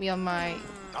gonna meet me on my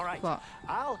All right. what?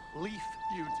 I'll leaf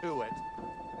you to it.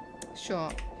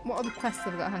 Sure. What other quests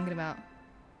have I got hanging about?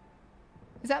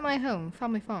 Is that my home?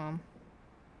 Family farm?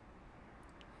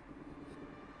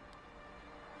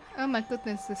 Oh my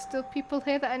goodness, there's still people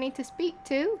here that I need to speak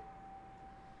to.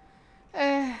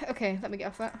 Okay, let me get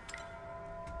off that.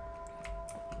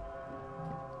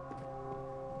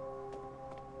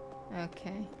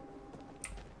 Okay.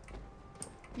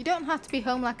 You don't have to be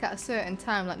home like at a certain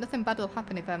time. Like nothing bad will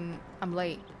happen if I'm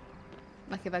late.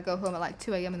 Like if I go home at like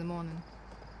 2 AM in the morning.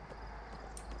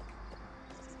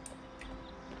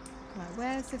 Right,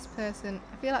 where's this person?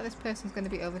 I feel like this person's going to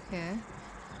be over here.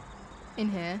 In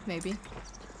here, maybe.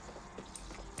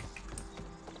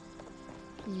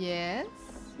 Yes.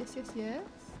 Yes, yes, yes.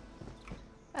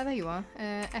 Oh, there you are.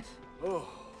 F. Oh,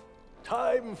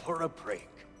 time for a break.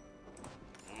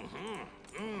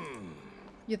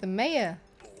 You're the mayor.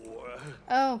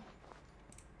 Oh.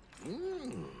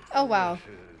 Oh, wow.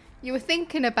 You were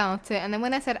thinking about it, and then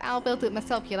when I said I'll build it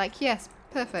myself, you're like, yes,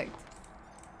 perfect.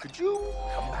 Could you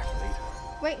come back later?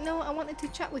 Wait, no, I wanted to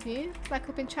chat with you, like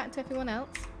I've been chatting to everyone else.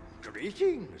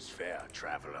 Greetings, fair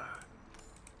traveler.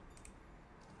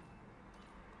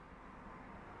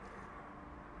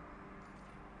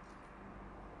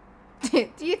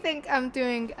 Do you think I'm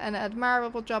doing an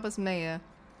admirable job as mayor?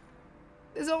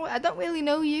 I don't really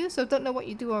know you, so I don't know what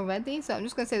you do already, so I'm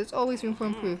just going to say there's always room for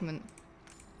improvement.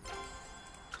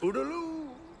 Toodaloo.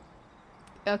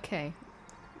 Okay.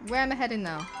 Where am I heading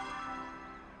now?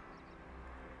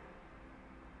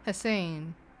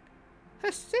 Hussein.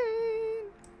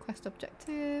 Hussein! Quest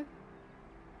objective.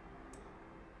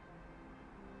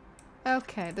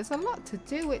 Okay, there's a lot to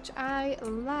do, which I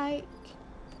like.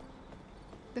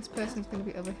 This person's going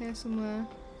to be over here somewhere,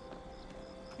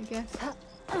 I guess.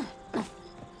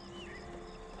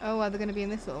 Oh, are they going to be in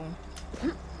this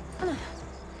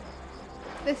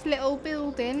little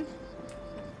building?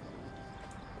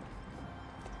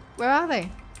 Where are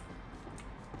they?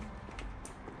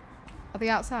 Are they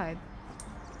outside?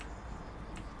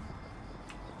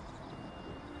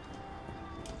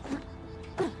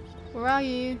 Where are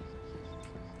you?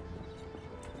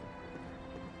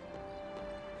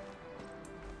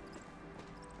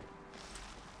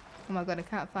 Oh my god, I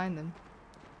can't find them.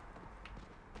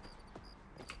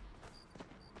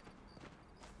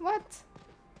 What?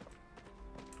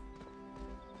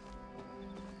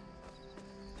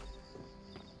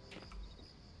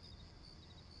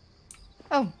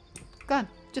 Oh, God,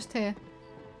 just here.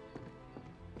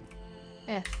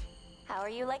 F. How are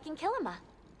you liking Kilima?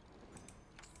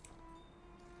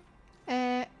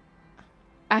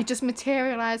 I just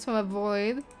materialized from a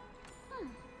void.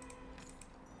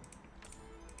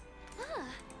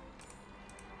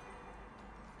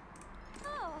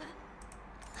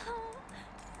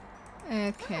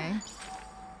 Okay.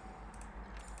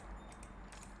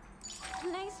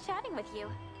 Nice chatting with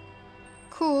you.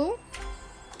 Cool.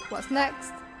 What's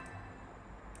next?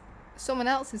 Someone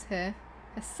else is here.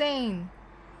 Hussein.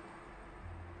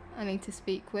 I need to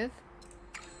speak with.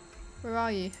 Where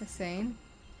are you, Hussein?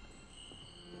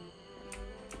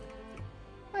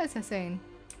 Where's Hussein?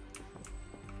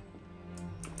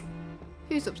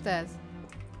 Who's upstairs?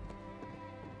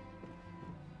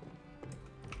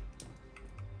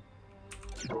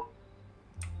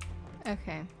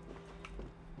 Okay.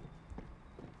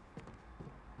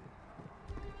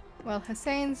 Well,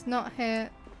 Hussein's not here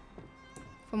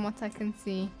from what I can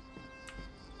see.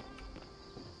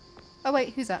 Oh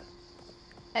wait, who's that?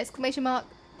 Exclamation mark.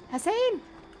 Hussein!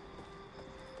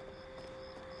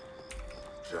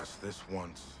 Just this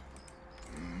once.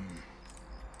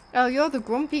 Oh, you're the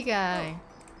grumpy guy.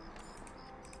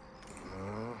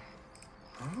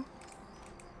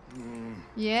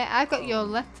 Yeah, I got your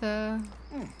letter.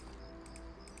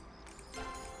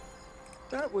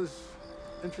 That was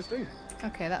interesting.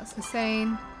 Okay, that's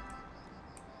Hussein.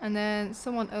 And then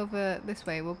someone over this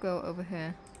way. We'll go over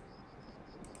here.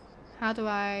 How do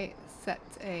I set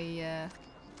a...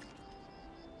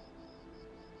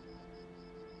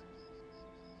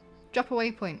 drop a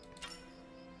waypoint?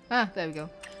 Ah, there we go.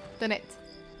 Done it.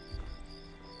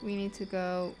 We need to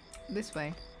go this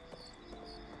way.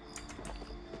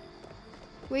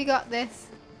 We got this.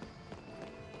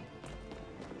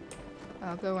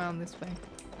 I'll go around this way.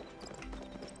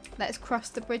 Let's cross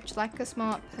the bridge like a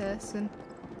smart person.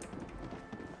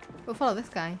 We'll follow this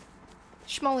guy.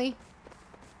 Schmolly.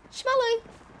 Schmolly!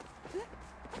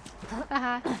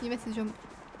 Haha, you missed the jump.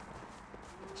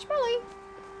 Schmolly!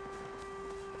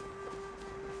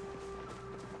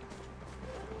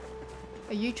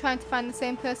 Are you trying to find the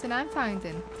same person I'm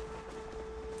finding?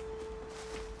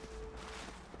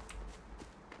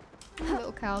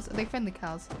 Little cows. Are they friendly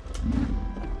cows?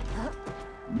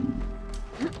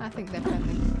 I think they're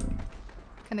friendly.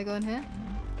 Can I go in here?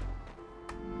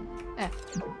 F.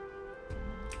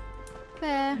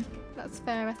 There. That's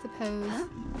fair, I suppose.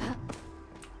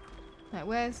 Right,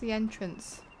 where's the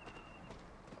entrance?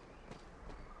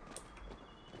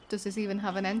 Does this even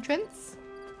have an entrance?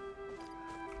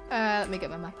 Let me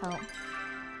get my map out.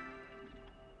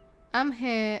 I'm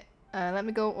here. Let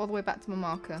me go all the way back to my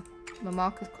marker. My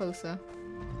marker's closer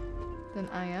than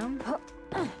I am.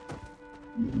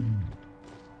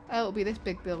 Oh, it'll be this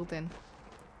big building.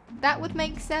 That would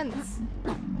make sense.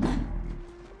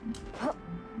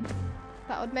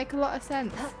 That would make a lot of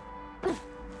sense.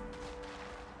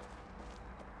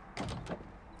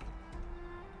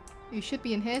 You should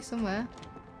be in here somewhere.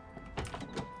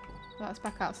 That's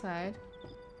back outside.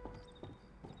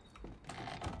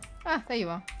 Ah, there you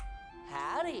are.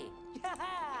 Howdy.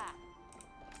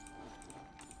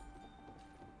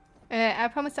 I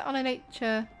promise to honour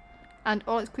nature and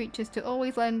all its creatures, to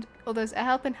always lend others a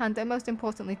helping hand, and most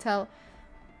importantly tell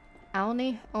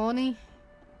Orny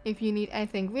if you need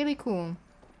anything really cool.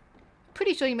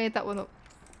 Pretty sure you made that one up.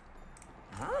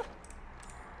 Huh?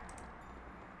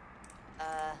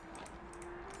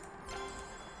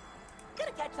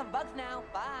 Gonna catch some bugs now.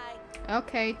 Bye.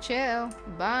 Okay, chill.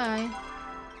 Bye.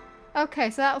 Okay,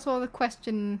 so that was all the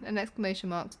question and exclamation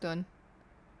marks done.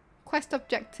 Quest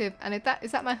objective, and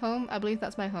is that my home? I believe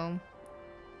that's my home.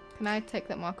 Can I take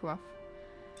that marker off?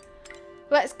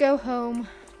 Let's go home.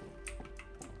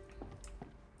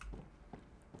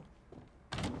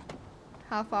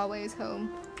 How far away is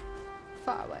home?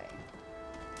 Far away.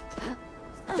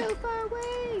 So far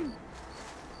away!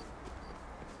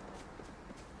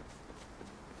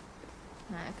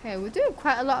 Okay, we're doing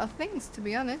quite a lot of things, to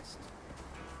be honest.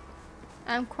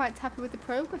 I'm quite happy with the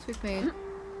progress we've made.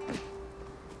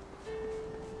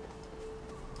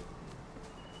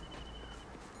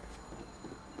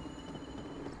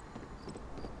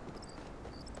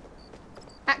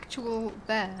 Actual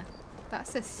bear.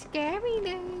 That's a scary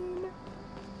name.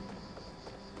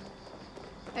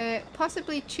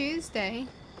 Possibly Tuesday.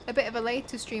 A bit of a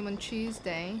later stream on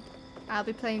Tuesday. I'll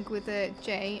be playing with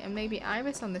Jay and maybe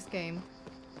Iris on this game.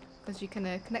 Because you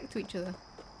can connect to each other.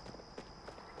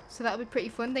 So that'll be pretty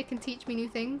fun. They can teach me new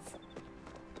things.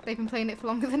 They've been playing it for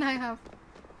longer than I have.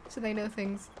 So they know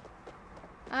things.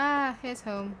 Ah, here's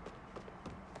home.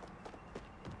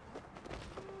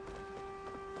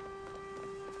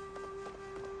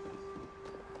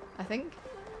 I think.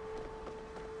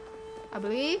 I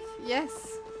believe.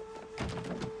 Yes.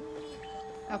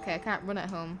 Okay, I can't run at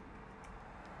home.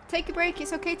 Take a break.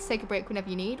 It's okay to take a break whenever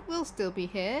you need. We'll still be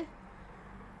here.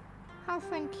 How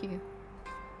thank you.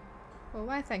 Well,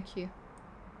 why thank you?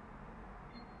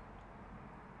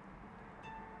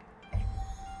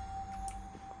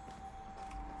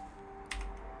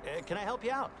 Can I help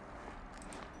you out?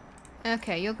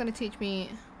 Okay, you're gonna teach me.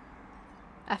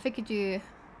 I figured you.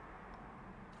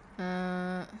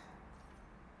 I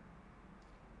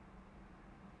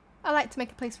like to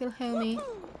make a place feel homey.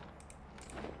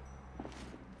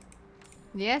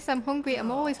 Yes, I'm hungry.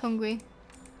 I'm always hungry.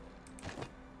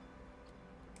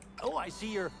 Oh, I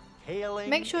see you're hailing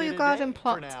Make sure it your a garden day for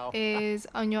plot now. is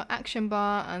on your action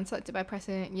bar and select it by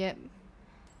pressing it. Yep.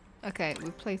 Okay, we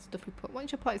place stuff we put.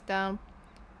 Once your plot is down,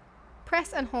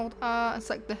 press and hold R and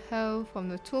select the hoe from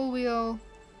the tool wheel.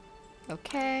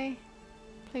 Okay.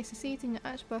 Place the seeds in your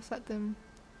action bar, select them.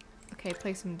 Okay,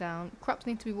 place them down. Crops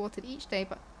need to be watered each day,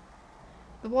 but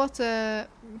the water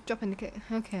drop indicator.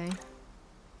 Okay.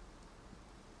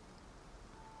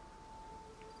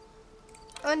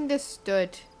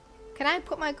 Understood. Can I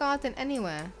put my garden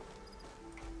anywhere?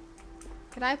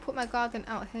 Can I put my garden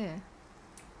out here?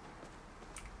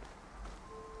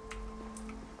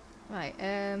 Right,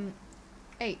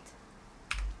 8.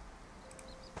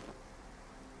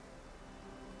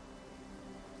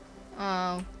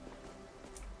 Oh.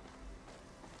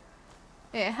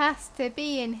 It has to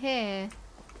be in here.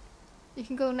 You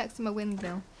can go next to my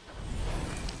windmill.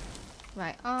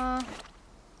 Right,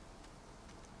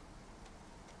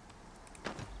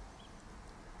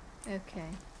 okay.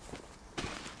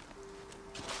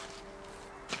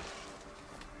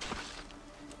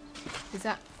 Is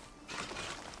that...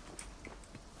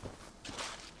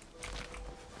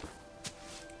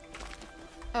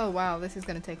 Oh wow, this is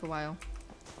gonna take a while.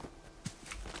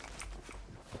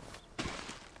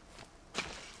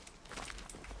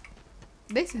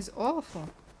 This is awful.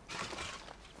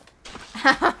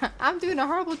 I'm doing a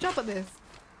horrible job at this.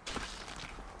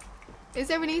 Is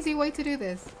there an easy way to do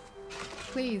this?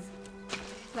 Please,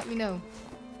 let me know.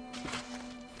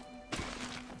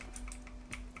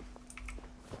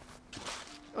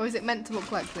 Or is it meant to look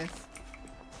like this?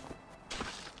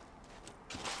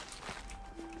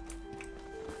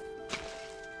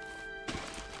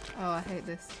 Oh, I hate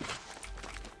this.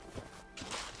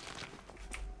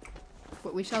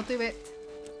 But we shall do it.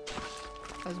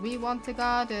 Because we want a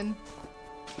garden.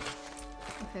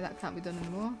 Okay, that can't be done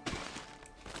anymore.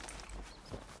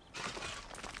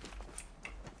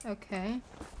 Okay.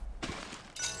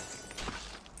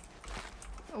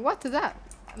 What is that?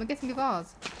 I'm guessing a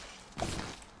vase.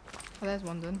 Oh, there's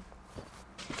one done.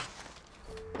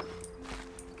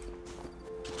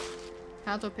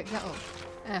 How do I pick that up?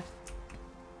 F.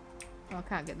 Oh, I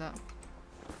can't get that.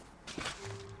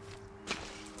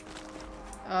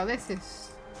 Oh, this is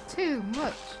too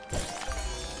much.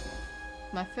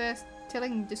 My first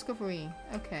tilling discovery.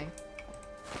 Okay.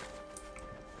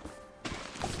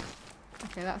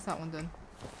 Okay, that's that one done.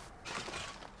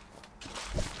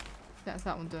 That's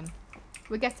that one done.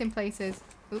 We're getting places.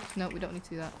 Oops, no, we don't need to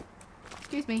do that.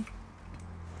 Excuse me.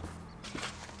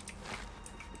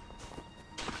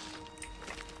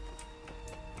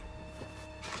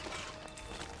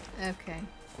 Okay.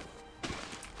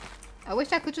 I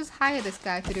wish I could just hire this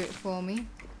guy to do it for me.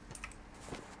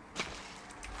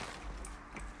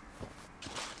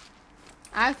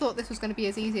 I thought this was going to be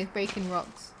as easy as breaking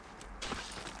rocks.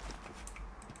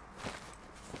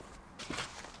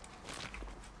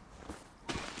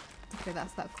 Okay,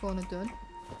 that's that corner done.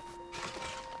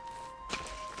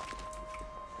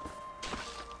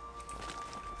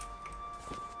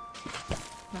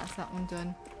 That's that one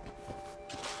done.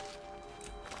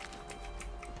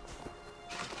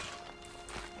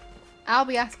 I'll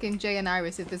be asking Jay and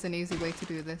Iris if there's an easy way to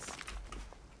do this.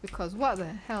 Because what the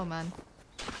hell, man?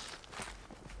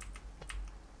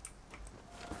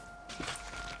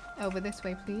 Over this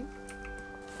way, please.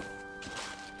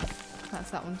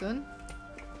 That's that one done.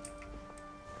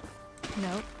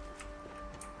 Nope.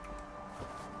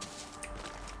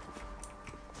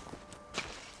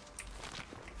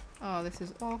 Oh, this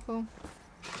is awful.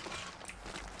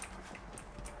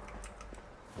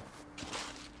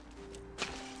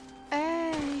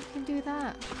 You can do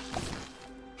that.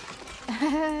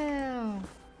 Oh,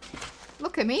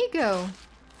 look at me go.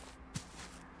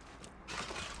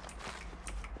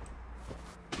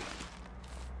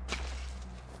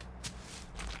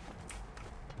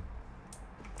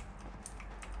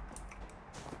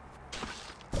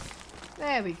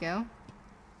 There we go.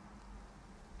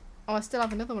 Oh, I still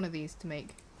have another one of these to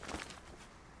make.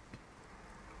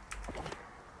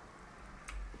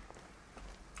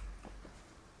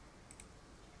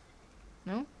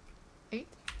 No? 8?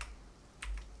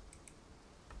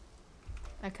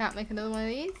 I can't make another one of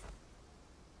these?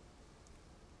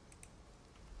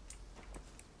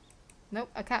 Nope,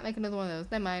 I can't make another one of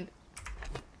those. Never mind.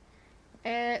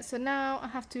 So now I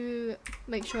have to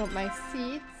make sure my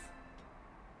seeds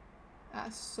are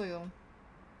soil.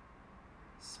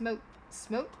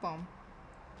 Smoked bomb.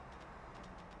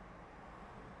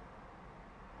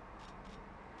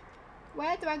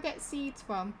 Where do I get seeds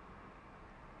from?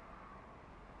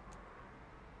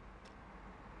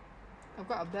 I've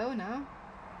got a bow now.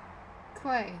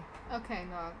 Clay. Okay,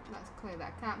 no, that's clay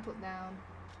that I can't put down.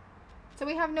 So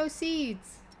we have no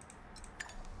seeds.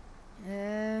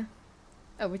 Oh,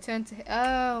 return to...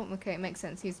 Oh, okay, it makes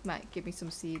sense. He might give me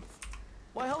some seeds.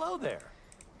 Why, hello there.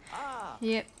 Ah.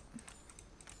 Yep.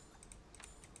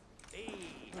 Hey.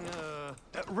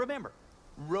 Remember,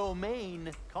 Romaine,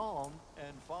 calm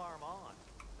and farm on.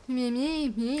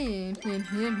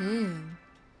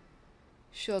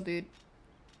 Sure, dude.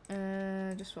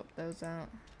 Just swap those out.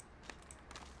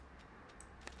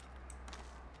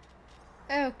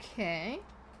 Okay.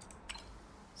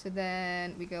 So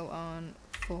then we go on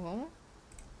 4.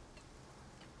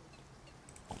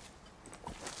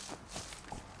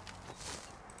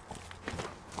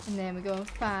 And then we go on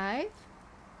 5.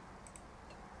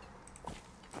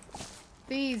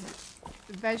 These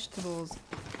vegetables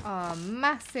are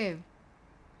massive.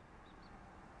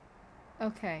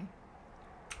 Okay.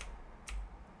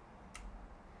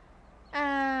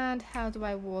 And how do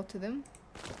I water them?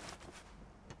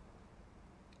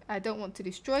 I don't want to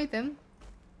destroy them.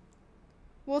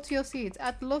 Water your seeds.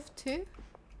 I'd love to.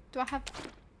 Do I have...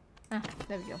 Ah,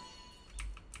 there we go.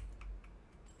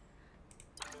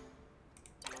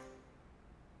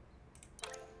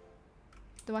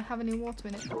 Do I have any water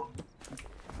in it?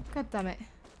 God damn it.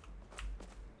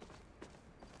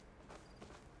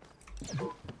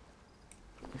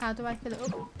 How do I fill it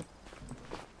up?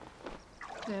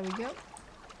 There we go.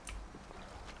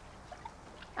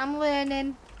 I'm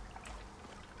learning.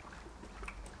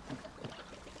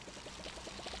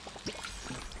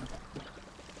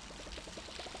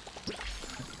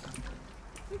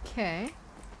 Okay.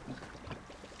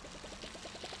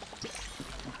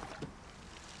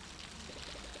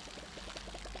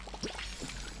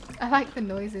 I like the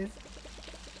noises.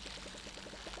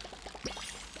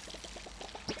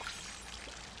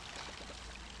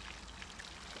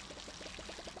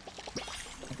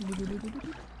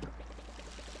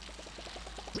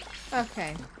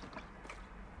 Okay.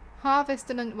 Harvest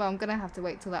and... Well, I'm gonna have to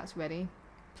wait till that's ready.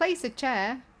 Place a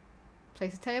chair.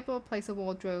 Place a table. Place a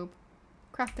wardrobe.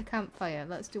 Craft a campfire.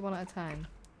 Let's do one at a time.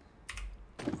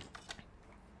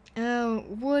 Oh,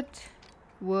 wood.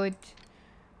 Wood.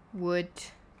 Wood.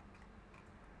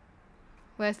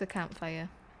 Where's the campfire?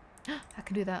 I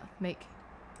can do that. Make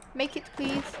it,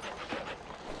 please.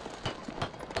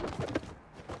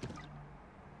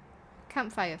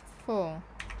 Campfire 4.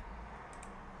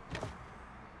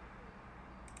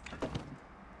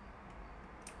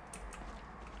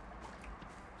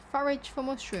 Forage for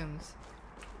mushrooms.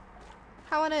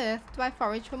 How on earth do I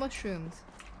forage for mushrooms?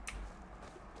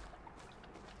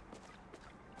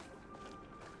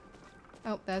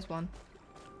 Oh, there's one.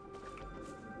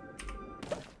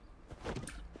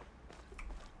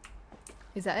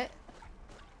 Is that it?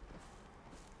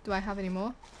 Do I have any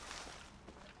more?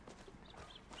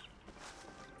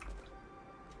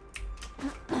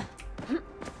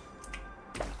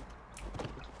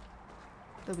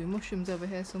 There'll be mushrooms over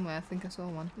here somewhere. I think I saw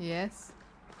one. Yes.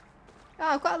 Oh,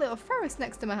 I've got a little forest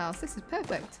next to my house. This is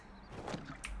perfect.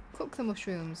 Cook the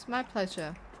mushrooms. My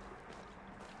pleasure.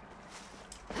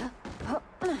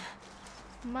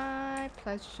 My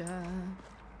pleasure.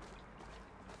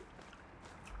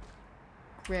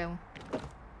 Grill.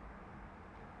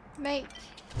 Make.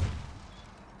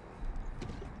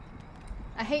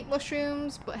 I hate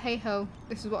mushrooms, but hey ho.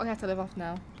 This is what I have to live off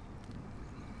now.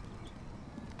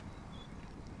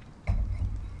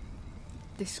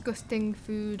 Disgusting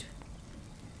food.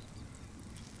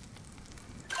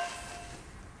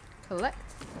 Collect.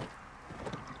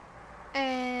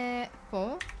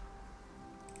 4.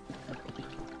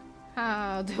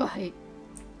 How do I...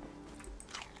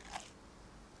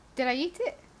 Did I eat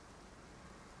it?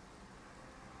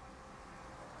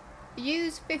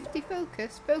 Use 50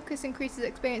 focus. Focus increases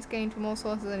experience gained from all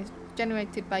sources and is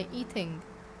generated by eating.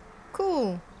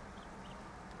 Cool.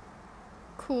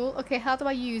 Cool. Okay, how do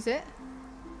I use it?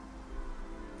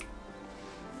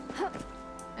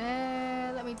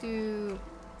 Let me do...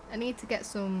 I need to get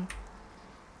some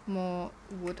more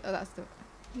wood. Oh, that's the...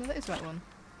 No, that is the right one.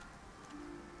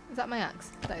 Is that my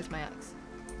axe? That is my axe.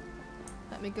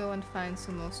 Let me go and find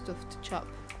some more stuff to chop.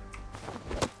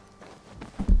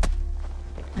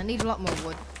 I need a lot more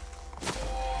wood.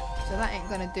 So that ain't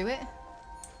gonna do it.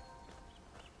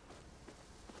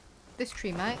 This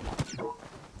tree might.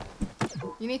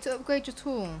 You need to upgrade your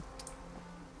tool.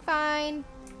 Fine.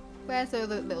 Where's the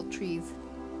other little trees?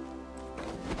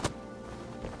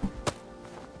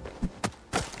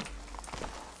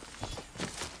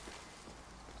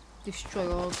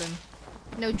 Destroy all of them.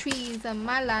 No trees on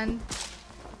my land.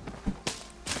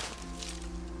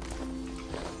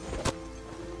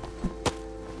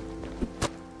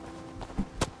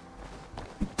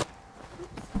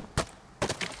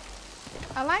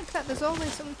 I like that there's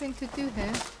always something to do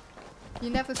here. You're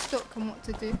never stuck on what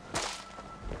to do.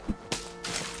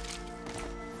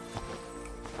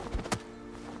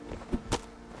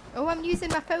 Oh, I'm using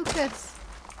my focus.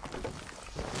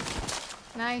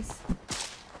 Nice.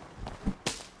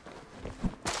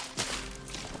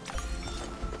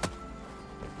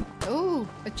 Oh,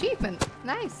 achievement.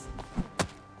 Nice.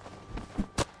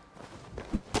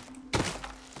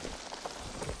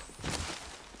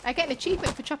 I get an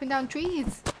achievement for chopping down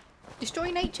trees. Destroy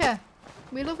nature.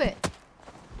 We love it.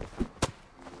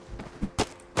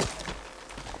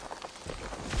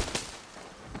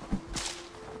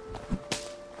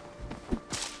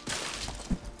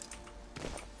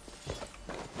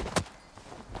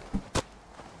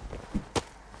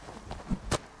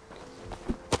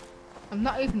 I'm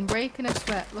not even breaking a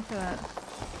sweat. Look at that.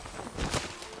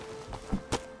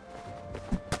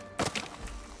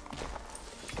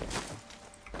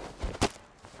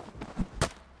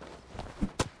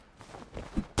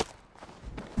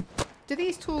 Do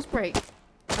these tools break?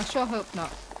 I sure hope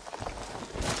not.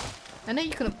 I know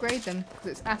you can upgrade them because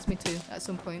it's asked me to at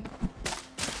some point.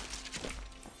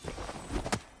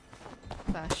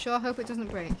 But I sure hope it doesn't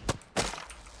break.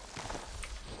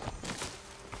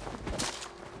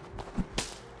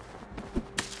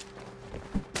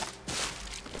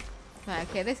 Right,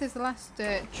 okay, this is the last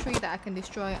tree that I can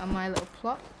destroy on my little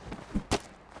plot.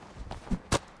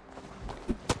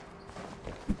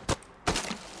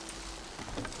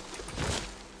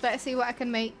 Let's see what I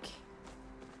can make.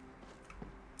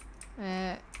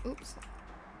 Oops.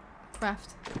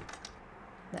 Craft.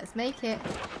 Let's make it.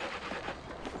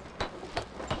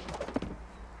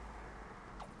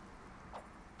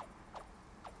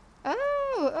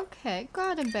 Oh, okay.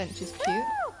 Garden bench is cute.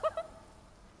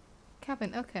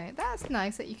 Cabin, okay. That's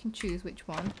nice that you can choose which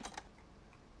one.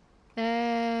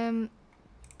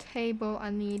 Table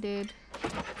I needed.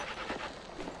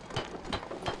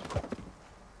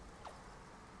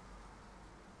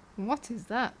 What is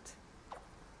that?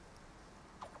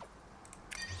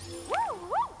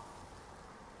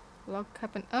 Log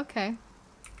cabin. Okay.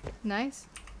 Nice.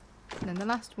 And then the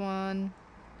last one.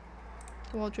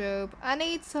 Wardrobe. I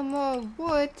need some more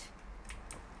wood.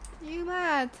 You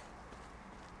mad?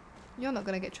 You're not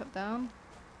gonna get chopped down.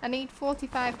 I need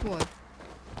 45 wood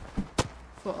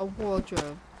for a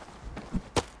wardrobe.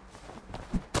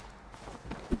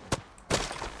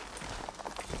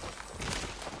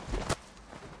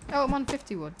 Oh, I'm on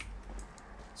 50 wood.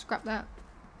 Scrap that.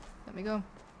 Let me go.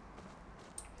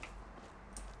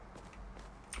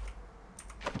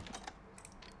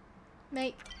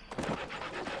 Mate.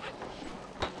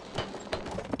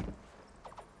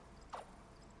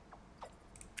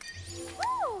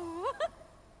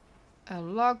 A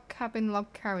log cabin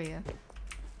log carrier.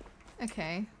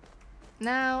 Okay.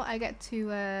 Now I get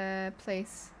to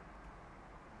place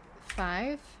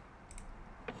 5.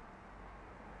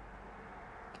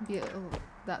 Can be a little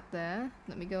that there.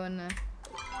 Let me go and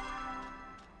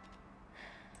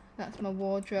that's my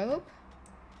wardrobe.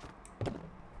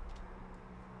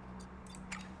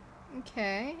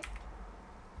 Okay.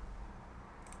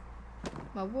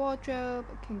 My wardrobe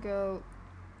can go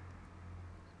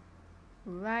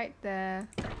right there.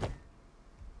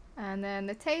 And then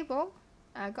the table.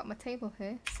 I got my table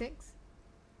here. 6.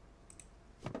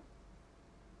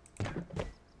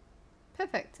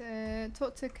 Perfect.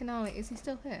 Talk to Canali. Is he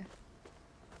still here?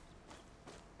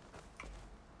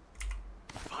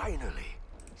 Finally,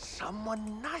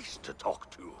 someone nice to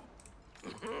talk to.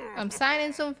 I'm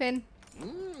signing something.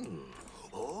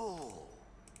 Oh.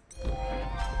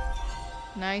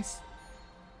 Nice.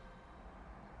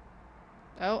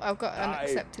 Oh, I've got an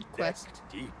accepted quest.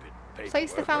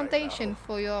 Place the foundation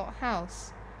for your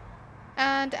house.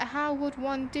 And how would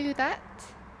one do that?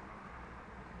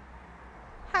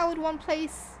 How would one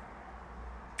place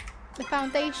the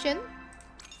foundation?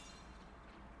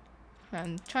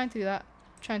 I'm trying to do that.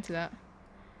 Trying to do that.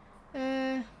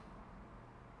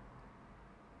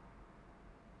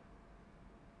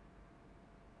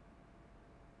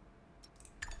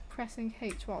 Pressing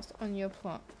H whilst on your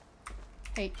plot.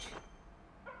 H.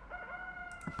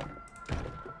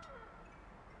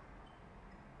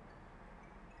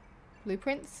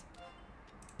 Blueprints.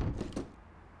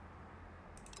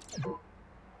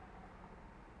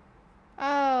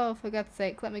 Oh, for God's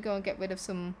sake, let me go and get rid of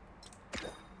some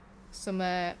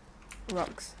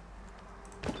rocks.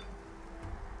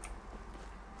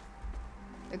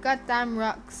 The goddamn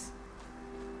rocks.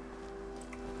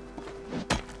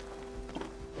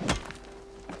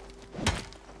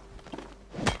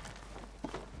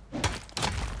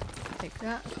 Take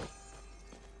that.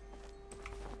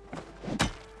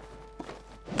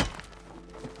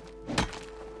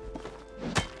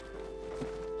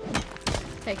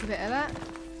 Take a bit of that.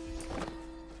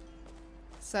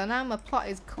 So now my plot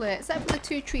is clear, except for the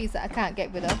 2 trees that I can't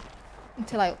get rid of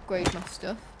until I upgrade my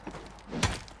stuff.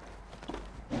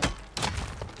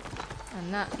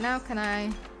 And that, now can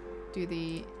I do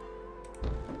the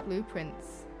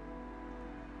blueprints?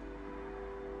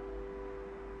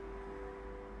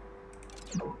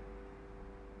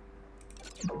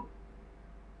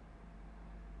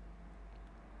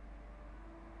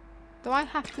 Do I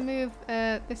have to move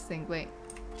this thing? Wait.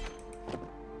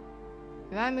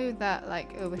 If I move that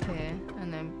like over here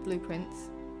and then blueprints.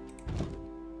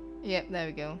 Yep, there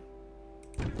we go.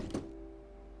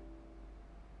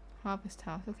 Harvest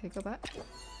house. Okay, go back.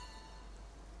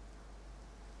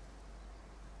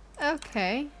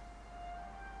 Okay.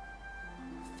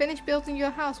 Finish building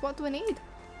your house. What do I need?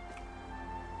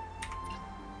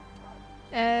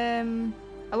 A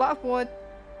lot of wood,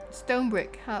 stone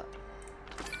brick. How?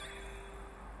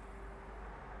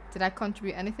 Did I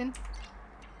contribute anything?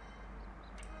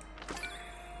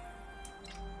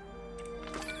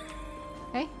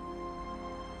 Hey?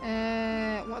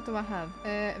 What do I have?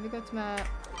 If we go to my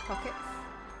pockets,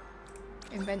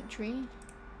 inventory,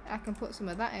 I can put some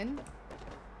of that in.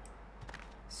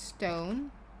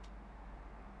 Stone.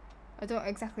 I don't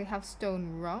exactly have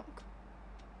stone rock.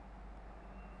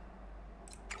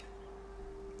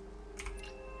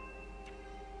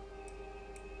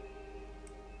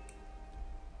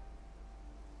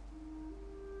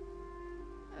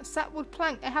 Sapwood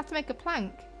plank. I have to make a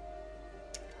plank.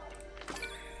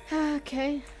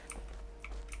 Okay.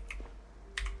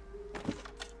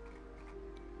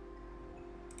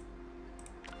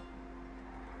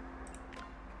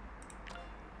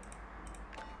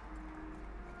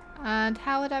 And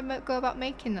how would I go about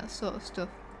making that sort of stuff?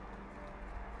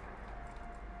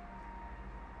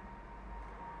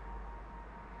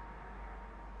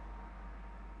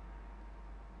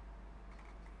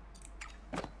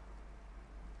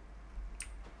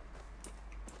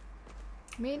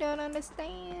 Me don't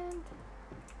understand.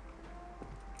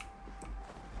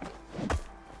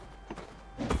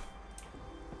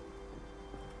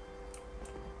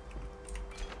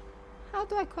 How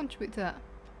do I contribute to that?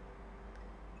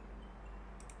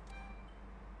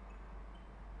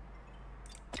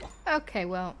 Okay,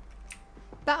 well,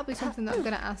 that'll be something that I'm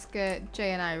gonna ask Jay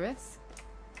and Iris,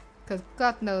 because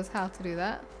God knows how to do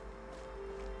that.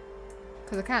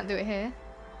 Because I can't do it here,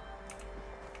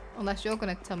 unless you're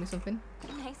gonna tell me something.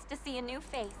 Nice to see a new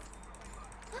face.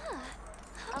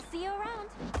 I'll see you around.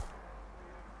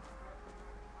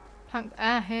 Plank.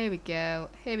 Ah, here we go.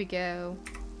 Here we go.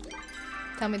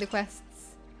 Tell me the quests.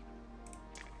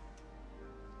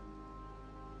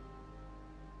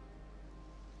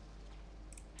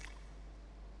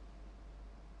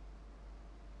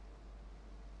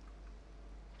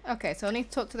 Okay, so I need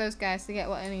to talk to those guys to get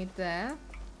what I need there.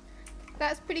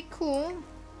 That's pretty cool.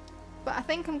 But I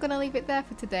think I'm going to leave it there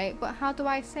for today. But how do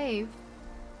I save?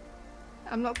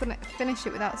 I'm not going to finish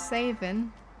it without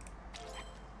saving.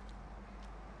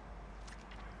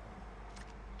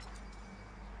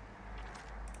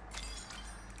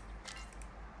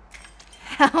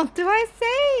 How do I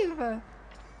save?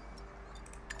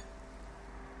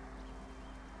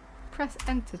 Press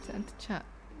enter to enter chat.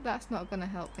 That's not going to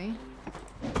help me.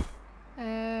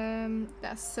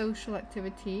 That's social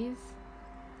activities.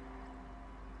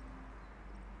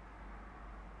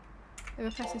 If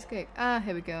I press escape. Ah,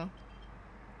 here we go.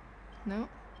 No.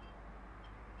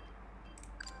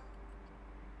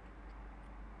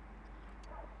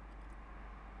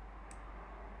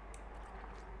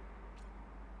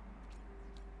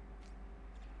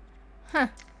 Huh.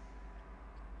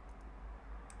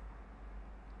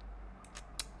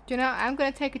 Do you know, I'm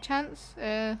gonna take a chance.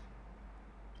 Okay,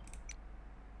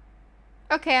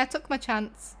 I took my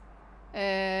chance.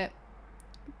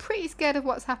 Pretty scared of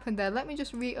what's happened there. Let me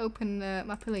just reopen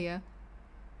Mapilia.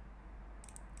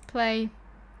 Play.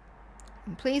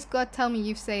 And please God tell me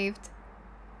you've saved.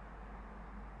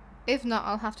 If not,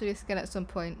 I'll have to do this again at some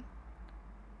point.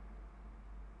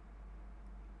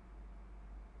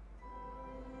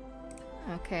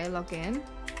 Okay, log in.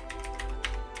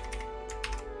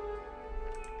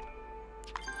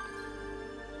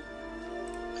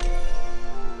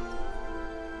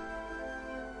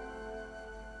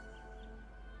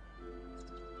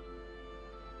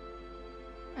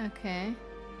 Okay.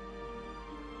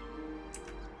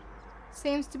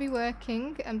 Seems to be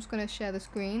working. I'm just going to share the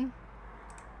screen.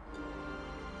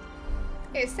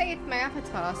 It saved my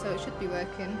avatar, so it should be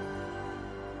working.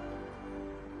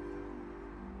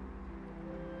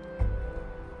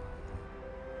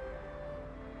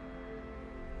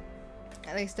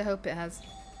 At least I hope it has.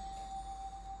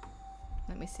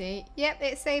 Let me see. Yep,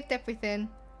 it saved everything.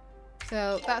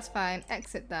 So that's fine.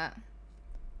 Exit that.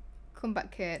 Come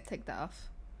back here, take that off.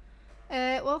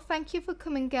 Well, thank you for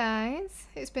coming, guys.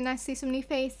 It's been nice to see some new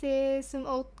faces, some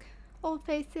old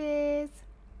faces.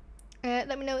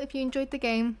 Let me know if you enjoyed the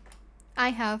game. I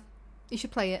have. You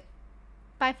should play it.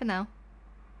 Bye for now.